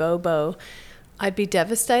 Mimi, Bobo, I'd be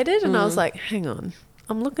devastated. And I was like, hang on,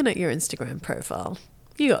 I'm looking at your Instagram profile.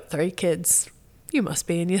 You got 3 kids. You must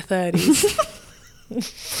be in your 30s.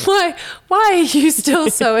 Why are you still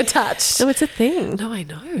so attached? No, it's a thing. No, I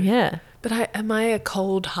know. Yeah. But am I a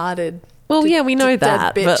cold-hearted? Well, yeah, we know dead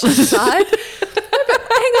that. bitch But inside? No, but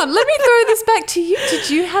hang on, let me throw this back to you. Did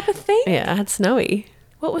you have a thing? yeah, I had Snowy.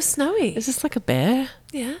 What was Snowy? It's just like a bear,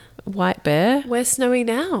 Yeah. a white bear. Where's Snowy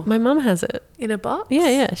now? My mum has it. In a box?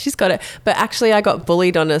 Yeah, she's got it. But actually, I got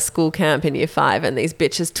bullied on a school camp in year 5 and these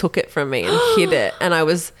bitches took it from me and hid it. And I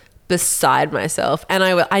was beside myself. And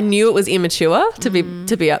I knew it was immature to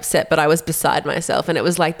be upset, but I was beside myself. And it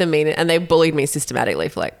was like the meanest, and they bullied me systematically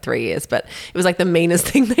for like 3 years, but it was like the meanest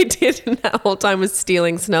thing they did in that whole time was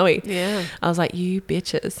stealing Snowy. Yeah. I was like, you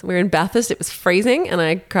bitches. We were in Bathurst. It was freezing and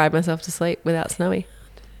I cried myself to sleep without Snowy.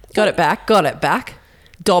 Got it back.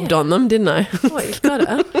 Dobbed on them, didn't I? What, you got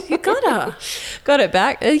her? You got her. Got it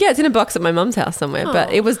back. Yeah, it's in a box at my mum's house somewhere,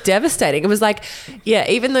 but it was devastating. It was like, yeah,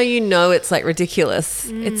 even though you know it's like ridiculous,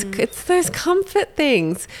 it's those comfort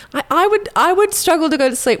things. I would struggle to go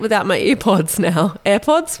to sleep without my earpods now.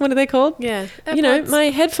 AirPods, what are they called? Yeah, You know, AirPods. my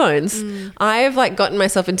headphones. I've like gotten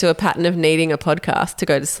myself into a pattern of needing a podcast to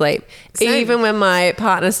go to sleep. Same. Even when my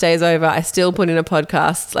partner stays over, I still put in a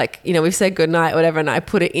podcast. Like, you know, we've said goodnight, whatever, and I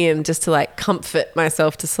put it in just to like comfort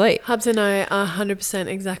myself to sleep. Hubs and I are 100%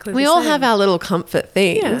 exactly We the all same. have our little comfort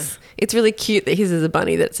things. Yeah. It's really cute that his is a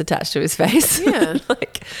bunny that's attached to his face. Yeah.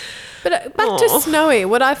 like, But back to Snowy,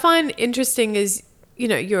 what I find interesting is, you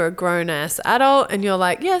know, you're a grown-ass adult and you're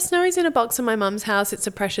like, yeah, Snowy's in a box in my mum's house. It's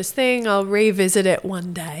a precious thing. I'll revisit it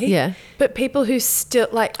one day. Yeah. But people who still,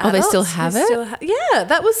 like Oh, they adults still who have it? yeah,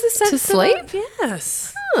 that was the sense To sleep?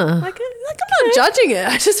 Yes. Huh. Like I'm not judging it.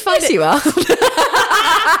 I just find Yes, it. you are.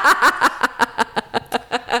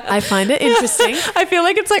 I find it interesting. I feel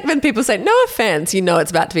like it's like when people say no offense, you know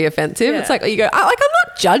it's about to be offensive. Yeah. It's like you go, I'm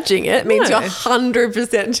not judging it. It means No. you're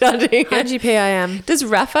 100% judging How it. GPIM. Does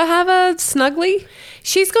Raffa have a snuggly?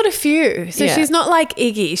 She's got a few. So Yeah. she's not like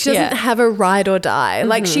Iggy. She doesn't Yeah. have a ride or die.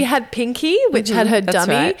 Like she had Pinky, which had her That's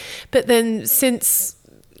dummy. right. But then since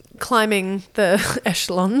climbing the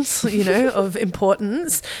echelons, you know, of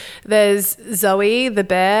importance, there's Zoe the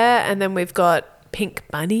bear, and then we've got Pink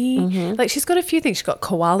Bunny. Like she's got a few things. She's got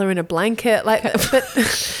koala in a blanket. Like, but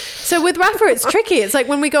so with Raffa, it's tricky. It's like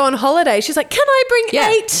when we go on holiday, she's like, "Can I bring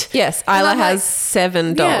 8?" Yes, And Isla I'm has like,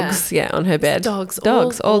 7 dogs. Yeah, on her bed. Dogs,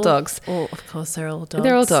 all dogs. All, of course, they're all dogs.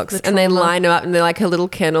 They're all dogs, The and they trauma. line them up, and they're like a little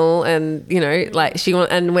kennel. And you know, like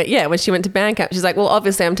when she went to band camp, she's like, "Well,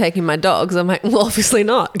 obviously, I'm taking my dogs." I'm like, "Well, obviously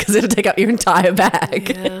not, because it'll take up your entire bag."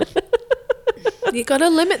 Yeah. You got to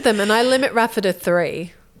limit them, and I limit Raffa to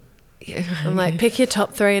 3. I'm like, pick your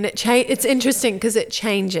top 3, and it's interesting because it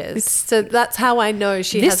changes. So that's how I know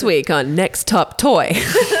she This has week on Next Top Toy,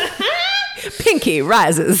 Pinky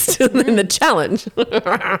rises in the challenge.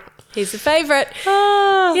 He's a favourite.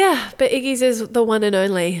 Yeah, but Iggy's is the one and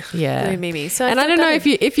only. Yeah. Blue Mimi. So And I don't know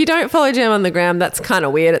if you don't follow Gem on the gram, that's kind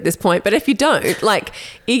of weird at this point. But if you don't, like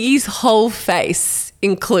Iggy's whole face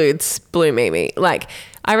includes Blue Mimi. Like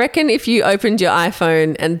I reckon if you opened your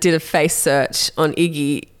iPhone and did a face search on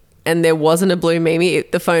Iggy and there wasn't a Blue Mimi,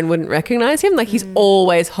 the phone wouldn't recognize him. Like he's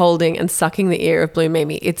always holding and sucking the ear of Blue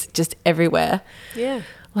Mimi. It's just everywhere. Yeah.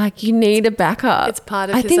 Like you need a backup. It's part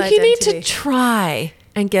of I his think you need to identity. try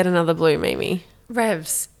and get another Blue Mimi.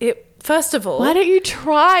 Revz, first of all, Why don't you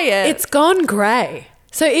try it? it's gone grey.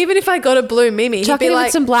 So even if I got a Blue Mimi, Chuck he'd it be in with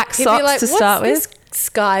like some black he'd be socks like, to "What's start this with?"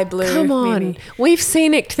 sky blue. Come on. Mimi?" We've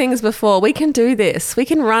scenic things before. We can do this. We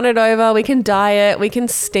can run it over. We can dye it. We can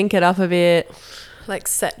stink it up a bit. Like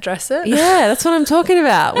set dress it. Yeah, that's what I'm talking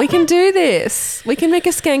about. We can do this. We can make a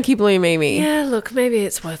skanky Blue Mimi. Yeah, look, maybe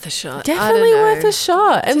it's worth a shot. Definitely worth a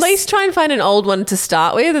shot. At Just- least try and find an old one to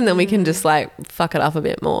start with, and then we can just like fuck it up a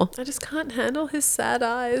bit more. I just can't handle his sad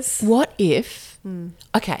eyes. What if,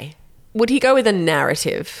 okay, would he go with a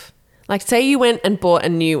narrative? Like say you went and bought a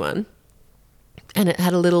new one and it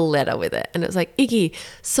had a little letter with it and it was like, Iggy,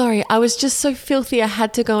 sorry, I was just so filthy I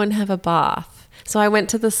had to go and have a bath. So I went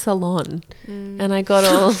to the salon and I got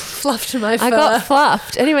all Fluffed my fur. I got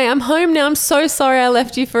fluffed. Anyway, I'm home now. I'm so sorry I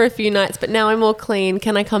left you for a few nights, but now I'm all clean.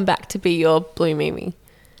 Can I come back to be your Blue Mimi?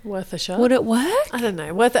 Worth a shot. Would it work? I don't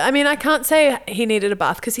know. Worth it. I mean, I can't say he needed a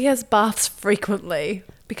bath because he has baths frequently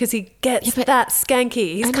because he gets Yeah, but- that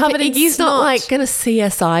skanky. He's I know, covered but in Iggy's snot. not like going to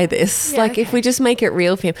CSI this. Yeah, like if okay. we just make it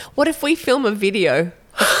real for him. What if we film a video,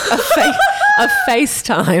 a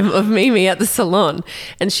FaceTime of Mimi at the salon,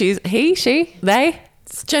 and she, they?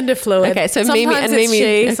 It's gender fluid. Okay, so sometimes Mimi and it's Mimi.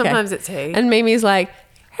 she, okay. sometimes it's he. And Mimi's like,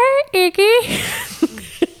 hey Iggy,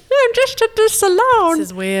 I'm just at the salon. This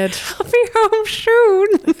is weird. I'll be home soon.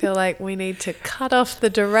 I feel like we need to cut off the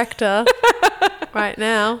director right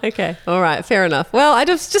now. Okay, all right, fair enough. Well, I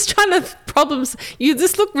just trying to problems. You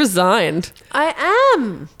just look resigned. I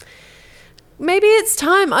am. Maybe it's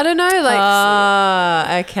time. I don't know.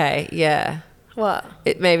 Like Okay, yeah. what?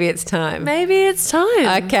 Maybe it's time. Maybe it's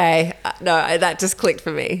time. Okay. No, that just clicked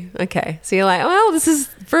for me. Okay. So you're like, well, this is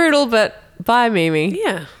brutal, but bye, Mimi.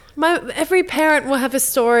 Yeah. Every parent will have a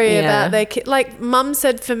story Yeah. about their kid. Like Mum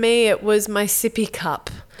said for me, it was my sippy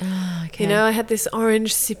cup. Oh, okay. You know, I had this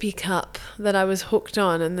orange sippy cup that I was hooked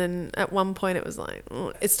on. And then at one point it was like,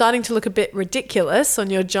 it's starting to look a bit ridiculous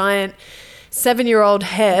on your giant 7-year-old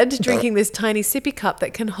head drinking this tiny sippy cup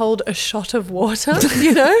that can hold a shot of water,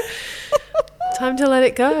 you know? Time to let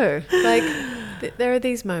it go. Like, there are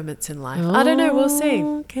these moments in life. I don't know. We'll see.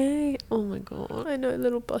 Okay. Oh, my God. I know,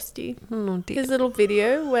 little Bosty. Oh, dear. His little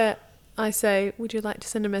video where I say, would you like to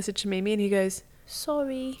send a message to Mimi? And he goes,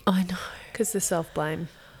 sorry. I know. Because the self-blame.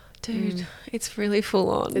 Dude, it's really full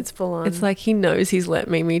on. It's full on. It's like he knows he's let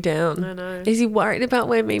Mimi down. I know. Is he worried about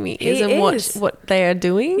where Mimi is He and is. what they are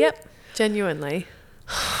doing? Yep. Genuinely.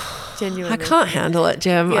 I can't handle it,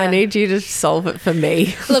 Jem. I Yeah. need you to solve it for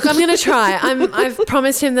me. Look, I'm going to try. I've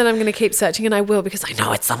promised him that I'm going to keep searching, and I will because I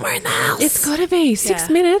know it's somewhere in the house. It's got to be 6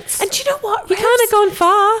 Yeah. minutes. And do you know what? you can't have gone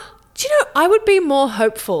far. Do you know, I would be more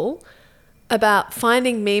hopeful about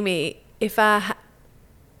finding Mimi if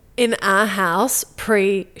in our house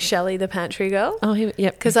pre-Shelley the pantry girl. Oh,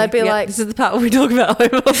 yep. 'Cause I'd be like- this is the part where we talk about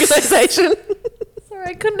home organisation.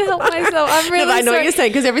 Sorry, I couldn't help myself. I'm really No, but I know what you're saying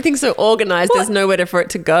because everything's so organized. There's nowhere for it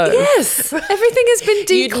to go. Yes. Everything has been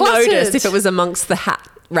You'd decluttered. notice if it was amongst the hat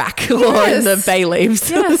rack or in the bay leaves.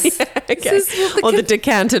 Yes. Yeah, okay. This is what or the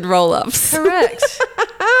decanted roll-ups. Correct.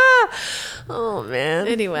 Oh, man.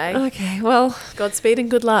 Anyway. Okay, well. Godspeed and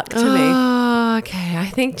good luck to me. Oh, okay. I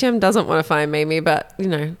think Jem doesn't want to find Mimi, but, you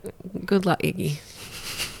know, good luck, Iggy.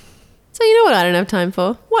 So you know what I don't have time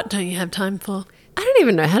for? What don't you have time for? I don't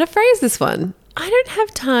even know how to phrase this one. I don't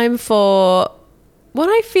have time for what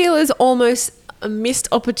I feel is almost a missed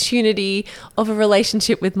opportunity of a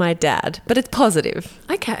relationship with my dad, but it's positive.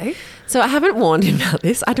 Okay. So I haven't warned him about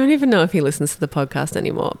this. I don't even know if he listens to the podcast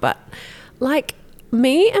anymore, but like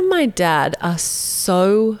me and my dad are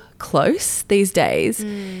so close these days.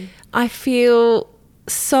 I feel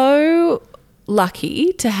so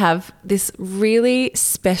lucky to have this really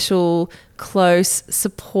special, close,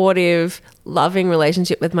 supportive, loving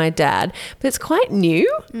relationship with my dad, but it's quite new.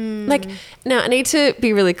 Like, now I need to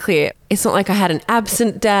be really clear. It's not like I had an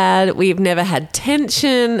absent dad. We've never had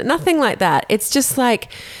tension, nothing like that. It's just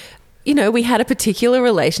like, you know, we had a particular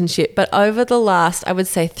relationship, but over the last, I would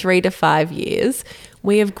say 3 to 5 years,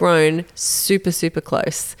 we have grown super, super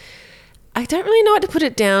close. I don't really know what to put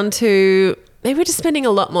it down to. Maybe we're just spending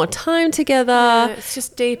a lot more time together. Yeah, it's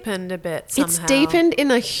just deepened a bit somehow. It's deepened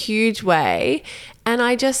in a huge way. And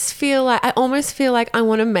I just feel like, I almost feel like I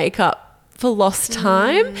want to make up for lost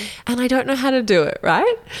time and I don't know how to do it,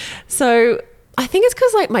 right? So I think it's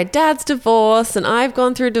because like my dad's divorced and I've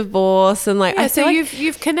gone through divorce and like, Yeah, I so feel like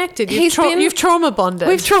you've connected. he's been- You've trauma bonded.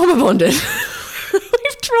 we've trauma bonded.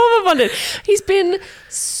 We've trauma bonded. He's been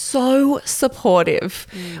so supportive.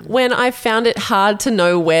 When I found it hard to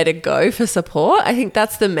know where to go for support, I think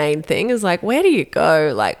that's the main thing is like, where do you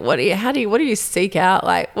go? Like, what do you seek out?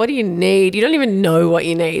 Like, what do you need? You don't even know what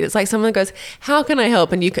you need. It's like someone goes, how can I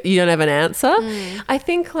help? And you don't have an answer. I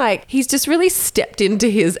think like he's just really stepped into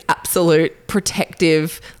his absolute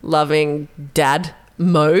protective, loving dad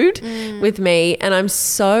mode with me. And I'm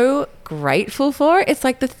so grateful for it. It's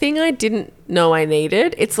like the thing I didn't know I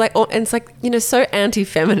needed. It's like, and it's like, you know, so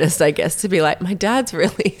anti-feminist, I guess, to be like, my dad's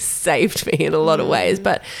really saved me in a lot of ways.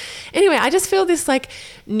 But anyway, I just feel this like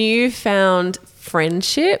newfound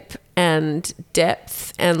friendship and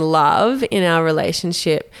depth and love in our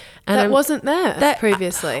relationship. And that wasn't there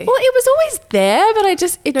previously. Well, it was always there, but I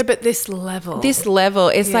just... No, but this level.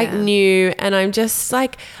 It's like new. And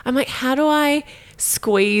I'm like, how do I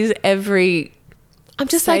squeeze every... I'm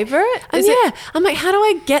just Savor like, it? I'm like, how do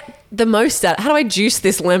I get the most out? How do I juice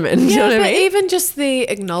this lemon? Do you know what I mean? Even just the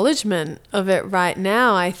acknowledgement of it right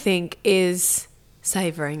now, I think, is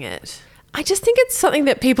savoring it. I just think it's something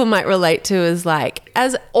that people might relate to as like,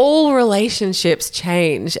 as all relationships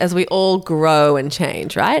change, as we all grow and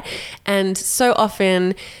change, right? And so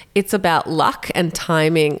often it's about luck and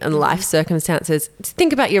timing and life circumstances.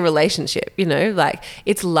 Think about your relationship, you know, like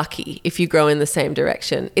it's lucky if you grow in the same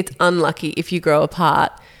direction. It's unlucky if you grow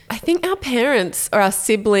apart. I think our parents or our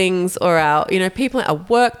siblings or our, you know, people at our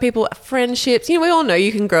work, people, friendships, you know, we all know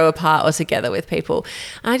you can grow apart or together with people.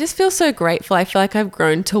 And I just feel so grateful. I feel like I've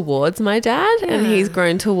grown towards my dad and he's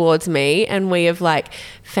grown towards me. And we have like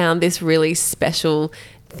found this really special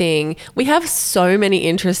thing. We have so many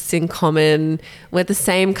interests in common. We're the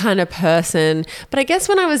same kind of person. But I guess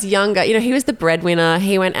when I was younger, you know, he was the breadwinner.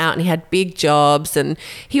 He went out and he had big jobs and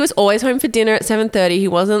he was always home for dinner at 7:30. He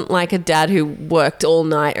wasn't like a dad who worked all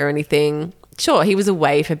night or anything. Sure, he was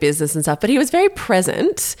away for business and stuff, but he was very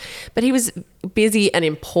present, but he was busy and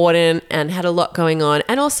important and had a lot going on.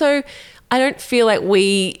 And also, I don't feel like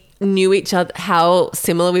we knew each other, how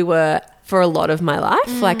similar we were for a lot of my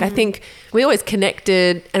life. Like I think we always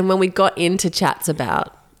connected, and when we got into chats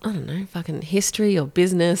about, I don't know, fucking history or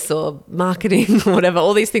business or marketing or whatever,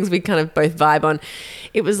 all these things we kind of both vibe on,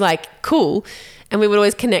 it was like cool. And we would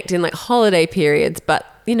always connect in like holiday periods, but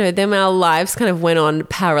you know, then our lives kind of went on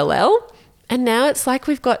parallel. And now it's like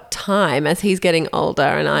we've got time as he's getting older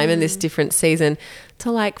and I'm in this different season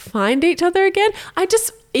to like find each other again. I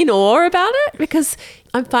just in awe about it because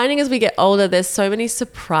I'm finding as we get older, there's so many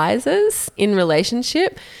surprises in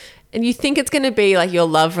relationship. And you think it's going to be like your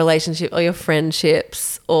love relationship or your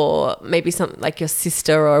friendships or maybe something like your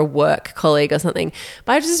sister or a work colleague or something.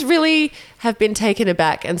 But I just really have been taken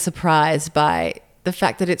aback and surprised by the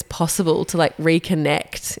fact that it's possible to like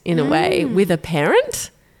reconnect in a way with a parent.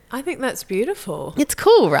 I think that's beautiful. It's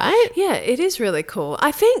cool, right? Yeah, it is really cool.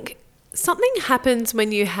 I think something happens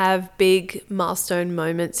when you have big milestone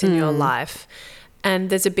moments in your life and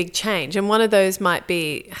there's a big change. And one of those might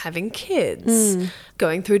be having kids,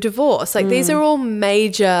 going through divorce. Like these are all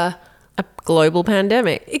major... A global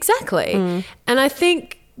pandemic. Exactly. And I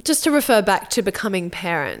think just to refer back to becoming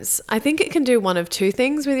parents, I think it can do one of two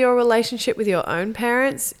things with your relationship with your own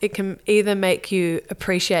parents. It can either make you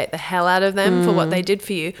appreciate the hell out of them for what they did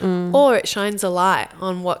for you, or it shines a light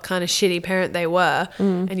on what kind of shitty parent they were,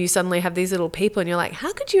 and you suddenly have these little people and you're like,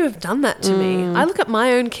 how could you have done that to me? I look at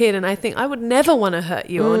my own kid and I think I would never want to hurt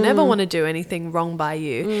you or never want to do anything wrong by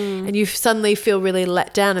you. And you suddenly feel really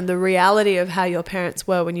let down, and the reality of how your parents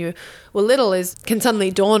were when you were little can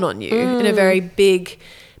suddenly dawn on you in a very big,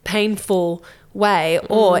 painful way,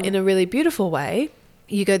 or in a really beautiful way.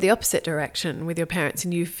 You go the opposite direction with your parents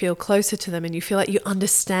and you feel closer to them and you feel like you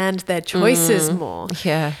understand their choices more.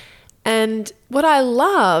 Yeah. And what I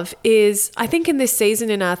love is, I think in this season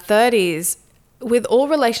in our 30s, with all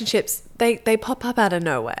relationships, they pop up out of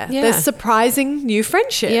nowhere. Yeah. There's surprising new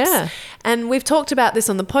friendships. Yeah. And we've talked about this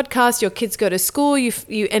on the podcast. Your kids go to school, you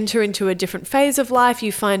enter into a different phase of life,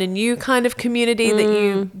 you find a new kind of community that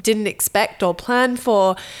you didn't expect or plan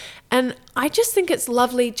for. And I just think it's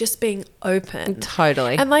lovely just being open.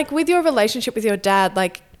 Totally. And like with your relationship with your dad,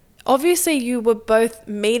 like obviously you were both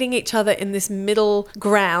meeting each other in this middle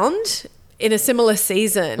ground in a similar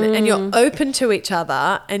season, and you're open to each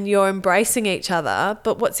other and you're embracing each other.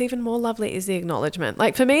 But what's even more lovely is the acknowledgement.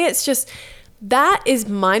 Like for me, it's just, that is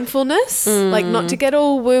mindfulness, like not to get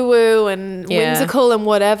all woo-woo and whimsical and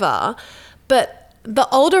whatever. But the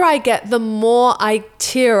older I get, the more I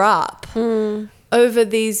tear up over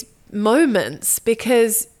these moments,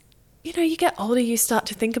 because you know, you get older, you start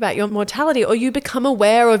to think about your mortality, or you become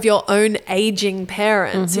aware of your own aging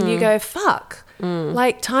parents and you go, fuck,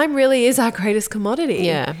 like time really is our greatest commodity.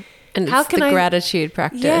 Yeah. And it's the gratitude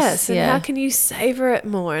practice. Yes. And how can you savor it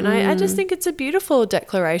more? And I just think it's a beautiful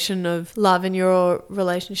declaration of love in your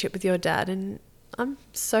relationship with your dad. And I'm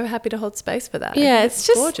so happy to hold space for that. Yeah. It's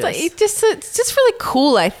just, gorgeous. like, it's just really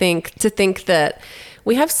cool, I think, to think that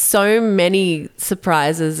we have so many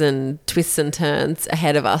surprises and twists and turns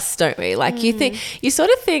ahead of us, don't we? Like you sort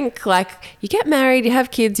of think like you get married, you have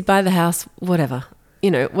kids, you buy the house, whatever, you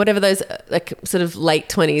know, whatever those like sort of late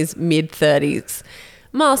 20s, mid 30s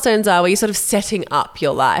milestones are, where you're sort of setting up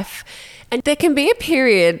your life. And there can be a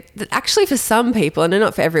period that actually for some people, and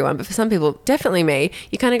not for everyone, but for some people, definitely me,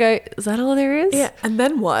 you kind of go, is that all there is? Yeah. And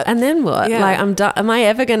then what? And then what? Yeah. Like, I'm done. Am I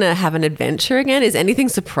ever going to have an adventure again? Is anything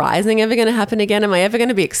surprising ever going to happen again? Am I ever going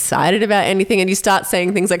to be excited about anything? And you start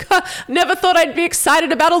saying things like, never thought I'd be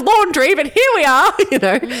excited about a laundry, but here we are, you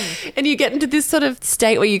know? And you get into this sort of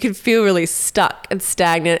state where you can feel really stuck and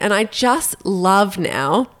stagnant. And I just love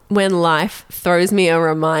now when life throws me a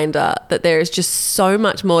reminder that there is just so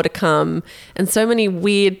much more to come and so many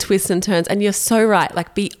weird twists and turns. And you're so right,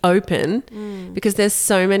 like be open because there's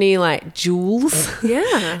so many like jewels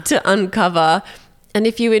to uncover. And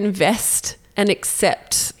if you invest and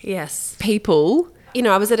accept people, you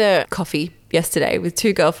know, I was at a coffee yesterday with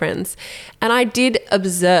two girlfriends and I did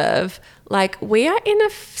observe, like, we are in a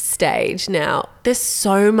stage now, there's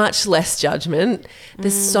so much less judgment.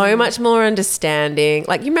 There's so much more understanding.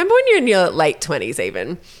 Like, you remember when you're in your late 20s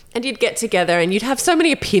even, and you'd get together and you'd have so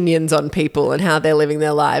many opinions on people and how they're living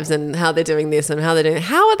their lives and how they're doing this and how they're doing,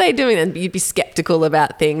 how are they doing it? And you'd be skeptical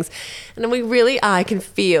about things. And then we really are, I can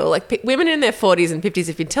feel like women in their 40s and 50s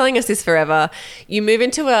have been telling us this forever. You move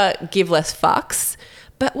into a give less fucks.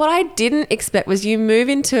 But what I didn't expect was you move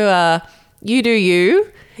into a you do you.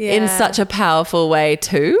 Yeah. In such a powerful way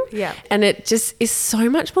too. Yeah. And it just is so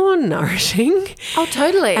much more nourishing. Oh,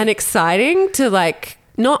 totally. And exciting to like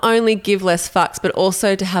not only give less fucks, but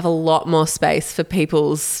also to have a lot more space for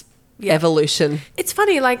people's evolution. It's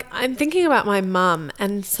funny, like I'm thinking about my mum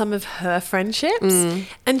and some of her friendships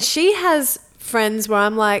and she has friends where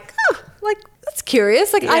I'm like, oh, like that's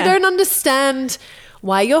curious. Like I don't understand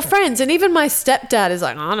why you're friends. And even my stepdad is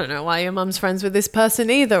like, I don't know why your mum's friends with this person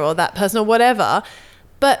either or that person or whatever.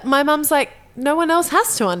 But my mum's like, no one else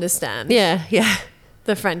has to understand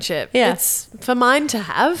the friendship. Yeah. It's for mine to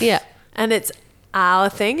have. Yeah. And it's our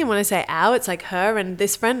thing. And when I say our, it's like her and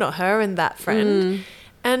this friend or her and that friend.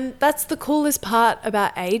 And that's the coolest part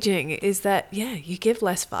about aging is that, you give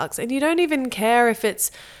less fucks. And you don't even care if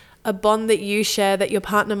it's a bond that you share that your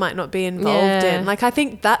partner might not be involved in. Like, I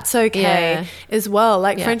think that's okay as well.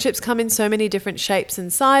 Like friendships come in so many different shapes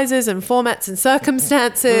and sizes and formats and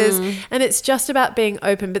circumstances. And it's just about being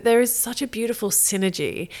open. But there is such a beautiful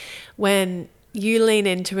synergy when you lean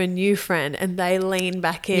into a new friend and they lean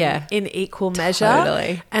back in equal measure.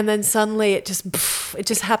 Totally. And then suddenly it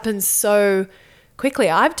just happens so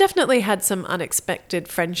quickly. I've definitely had some unexpected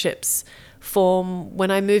friendships form when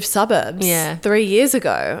I moved suburbs 3 years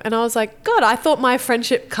ago. And I was like, God, I thought my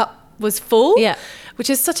friendship cup was full. Yeah. Which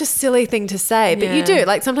is such a silly thing to say. But you do.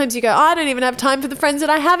 Like sometimes you go, I don't even have time for the friends that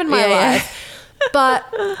I have in my life. But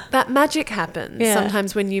that magic happens Yeah.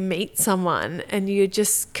 sometimes when you meet someone and you're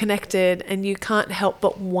just connected and you can't help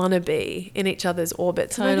but want to be in each other's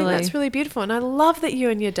orbits. And I Totally. think that's really beautiful. And I love that you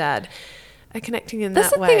and your dad are connecting in That's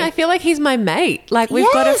that the way. thing. I feel like he's my mate. Like we've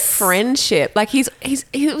got a Yes. friendship. Like he's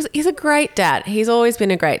a great dad. He's always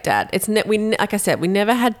been a great dad. Like I said, we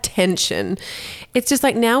never had tension. It's just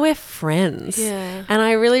like now we're friends. Yeah. And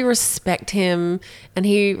I really respect him, and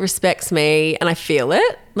he respects me, and I feel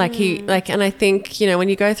it. Like and I think, you know, when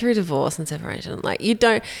you go through divorce and separation, like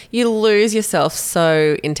you lose yourself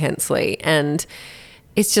so intensely, and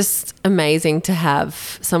it's just amazing to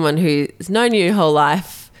have someone who's known you your whole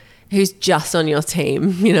life, who's just on your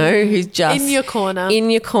team, you know, who's just In your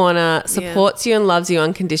corner. supports you and loves you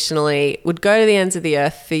unconditionally, would go to the ends of the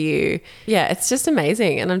earth for you. Yeah, it's just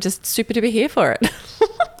amazing. And I'm just super duper here for it.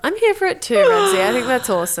 I'm here for it too, Revzy. I think that's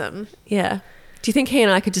awesome. Yeah. Do you think he and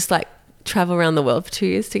I could just like travel around the world for 2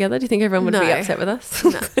 years together? Do you think everyone would be No. upset with us?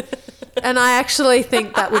 No. And I actually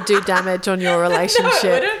think that would do damage on your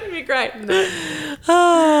relationship. It would be great.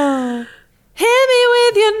 Oh. Hit me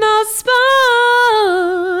with your Not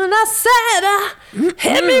Spons. I said,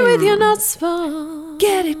 hit me with your Not Spons.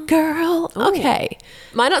 Get it, girl. Okay.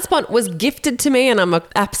 My Not Spon was gifted to me, and I'm an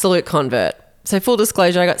absolute convert. So full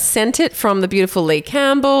disclosure, I got sent it from the beautiful Lee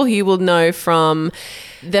Campbell, who you will know from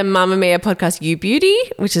the Mamma Mia podcast, You Beauty,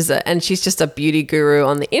 and she's just a beauty guru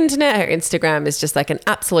on the internet. Her Instagram is just like an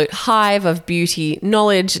absolute hive of beauty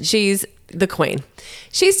knowledge. She's the queen.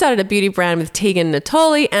 She started a beauty brand with Tegan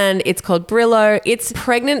Natoli, and it's called Brillo. It's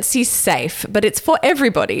pregnancy safe, but it's for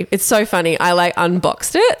everybody. It's so funny. I like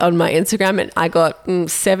unboxed it on my Instagram, and I got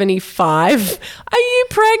 75 "Are you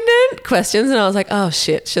pregnant?" questions, and I was like, oh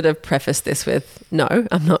shit, should have prefaced this with no,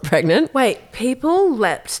 I'm not pregnant. Wait, people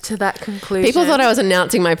leapt to that conclusion. People thought I was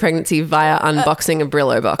announcing my pregnancy via unboxing a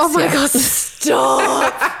Brillo box. Oh my Yeah. God,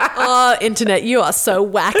 stop. Oh, internet, you are so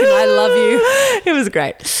whack and I love you. It was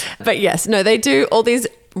great. But yes, no, they do all these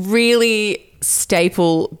really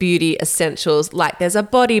staple beauty essentials. Like there's a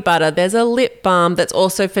body butter, there's a lip balm that's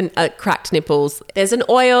also for cracked nipples. There's an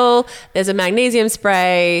oil, there's a magnesium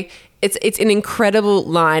spray. It's an incredible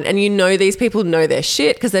line, and you know these people know their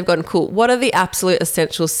shit because they've gone, cool, what are the absolute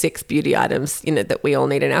essential 6 beauty items, you know, that we all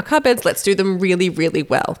need in our cupboards? Let's do them really, really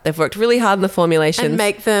well. They've worked really hard in the formulations. And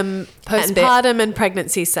make them postpartum and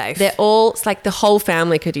pregnancy safe. They're all, it's like the whole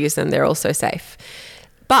family could use them. They're all so safe.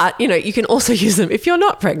 But, you know, you can also use them if you're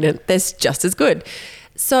not pregnant. They're just as good.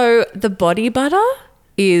 So the body butter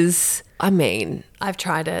is, I mean, I've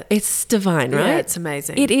tried it. it's divine, right? Yeah, it's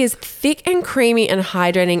amazing. It is thick and creamy and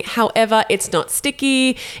hydrating. However, it's not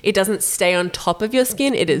sticky. It doesn't stay on top of your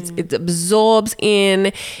skin. It absorbs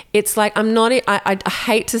in. It's like, I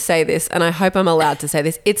hate to say this, and I hope I'm allowed to say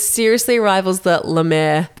this. It seriously rivals the La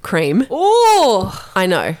Mer cream. Oh, I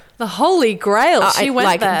know. the holy grail. She went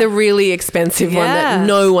like there. the really expensive one that Yes.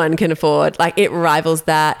 no one can afford. Like it rivals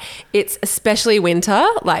that. It's especially winter.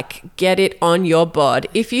 Like get it on your bod.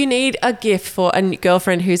 If you need a gift for a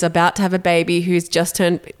girlfriend who's about to have a baby, who's just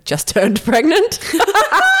turned pregnant,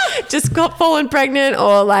 just got fallen pregnant,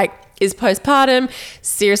 or like is postpartum,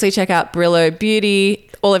 seriously check out Brillo Beauty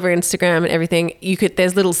all over Instagram and everything.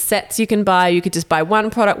 There's little sets you can buy. You could just buy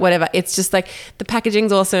one product, whatever. It's just like the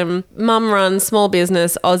packaging's awesome. Mum run, small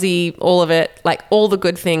business, Aussie, all of it, like all the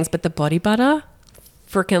good things. But the body butter,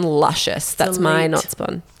 freaking luscious. That's my elite. Not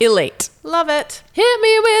Spon. Elite. Love it. Hit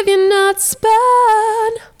me with your Not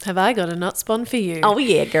Spon. Have I got a Not Spon for you? Oh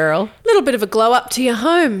yeah, girl. Little bit of a glow up to your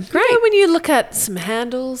home. Great. You know, when you look at some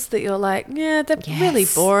handles that you're like, yeah, they're really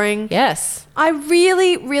boring. Yes. I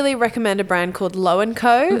really, really recommend a brand called Lo &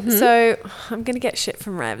 Co. So I'm going to get shit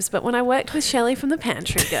from Revz, but when I worked with Shelley from the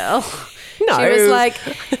Pantry Girl, No.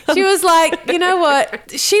 she was like, you know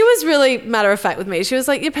what? She was really matter of fact with me. She was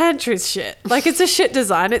like, your pantry's shit. Like it's a shit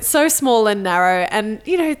design. It's so small and narrow. And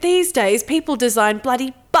you know, these days people design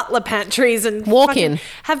bloody butler pantries and Walk-in. fucking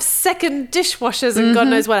have second dishwashers and God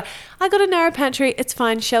knows what. I got a narrow pantry. It's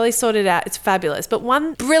fine. Shelley sorted it out. It's fabulous. But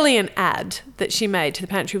one brilliant ad that she made to the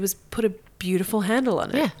pantry was put a beautiful handle on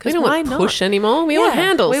it. Yeah. We Because don't why want not? push anymore. We want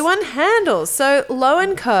handles. We want handles. So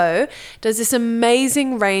Lo & Co. does this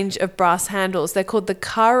amazing range of brass handles. They're called the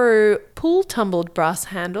Karu Pool Tumbled Brass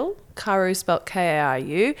Handle. Karu spelt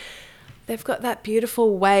Karu. They've got that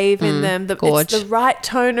beautiful wave in them. gorge. It's the right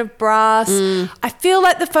tone of brass. I feel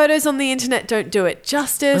like the photos on the internet don't do it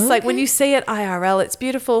justice. Like when you see it IRL, it's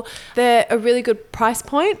beautiful. They're a really good price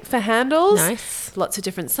point for handles. Nice. Lots of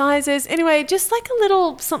different sizes. Anyway, just like a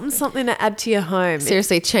little something to add to your home.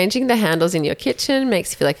 Seriously, changing the handles in your kitchen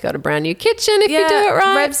makes you feel like you got a brand new kitchen if you do it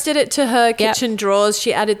right. Revz did it to her kitchen drawers.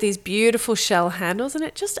 She added these beautiful shell handles and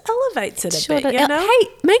it just elevates it a bit, you know? Hey,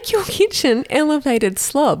 make your kitchen elevated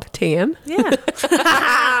slob, TM. Yeah.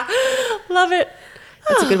 Love it.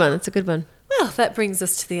 That's a good one. That's a good one. Well, that brings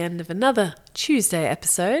us to the end of another Tuesday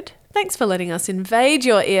episode. Thanks for letting us invade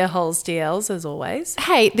your ear holes, DLs, as always.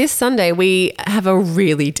 Hey, this Sunday we have a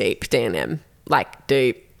really deep D&M. Like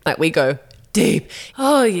deep. Like we go deep.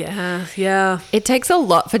 Oh, yeah. Yeah. It takes a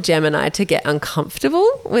lot for Gem and I to get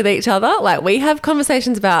uncomfortable with each other. Like we have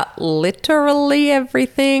conversations about literally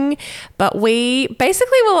everything, but we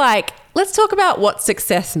basically were like, let's talk about what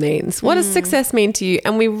success means. What does success mean to you?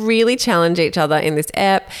 And we really challenge each other in this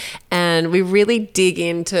app, and we really dig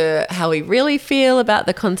into how we really feel about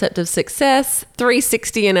the concept of success,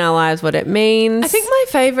 360 in our lives, what it means. I think my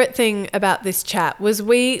favorite thing about this chat was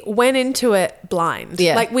we went into it blind.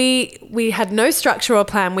 Yeah. Like we had no structure or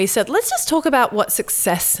plan. We said, let's just talk about what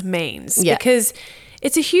success means. Yeah. Because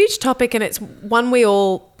it's a huge topic and it's one we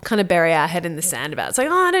all kind of bury our head in the sand about. It's like,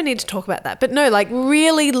 I don't need to talk about that. But no, like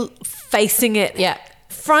really facing it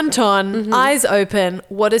front on, eyes open.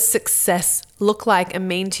 What does success look like and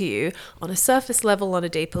mean to you on a surface level, on a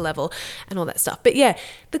deeper level, and all that stuff. But yeah,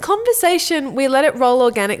 the conversation, we let it roll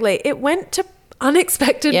organically. It went to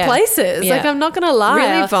unexpected places. Yeah. Like, I'm not going to lie.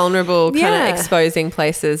 Really vulnerable, kind of exposing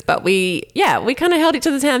places. But we kind of held each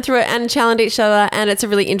other's hand through it and challenged each other. And it's a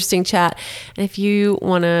really interesting chat. And if you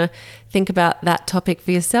want to think about that topic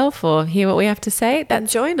for yourself or hear what we have to say, then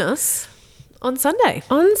join us on Sunday.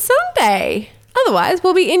 Otherwise,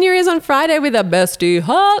 we'll be in your ears on Friday with a bestie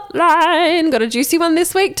hotline. Got a juicy one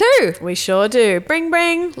this week too. We sure do. Bring.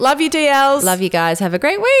 Love you, DLs. Love you guys. Have a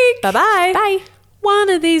great week. Bye-bye. Bye. One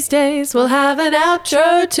of these days we'll have an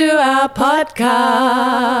outro to our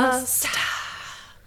podcast.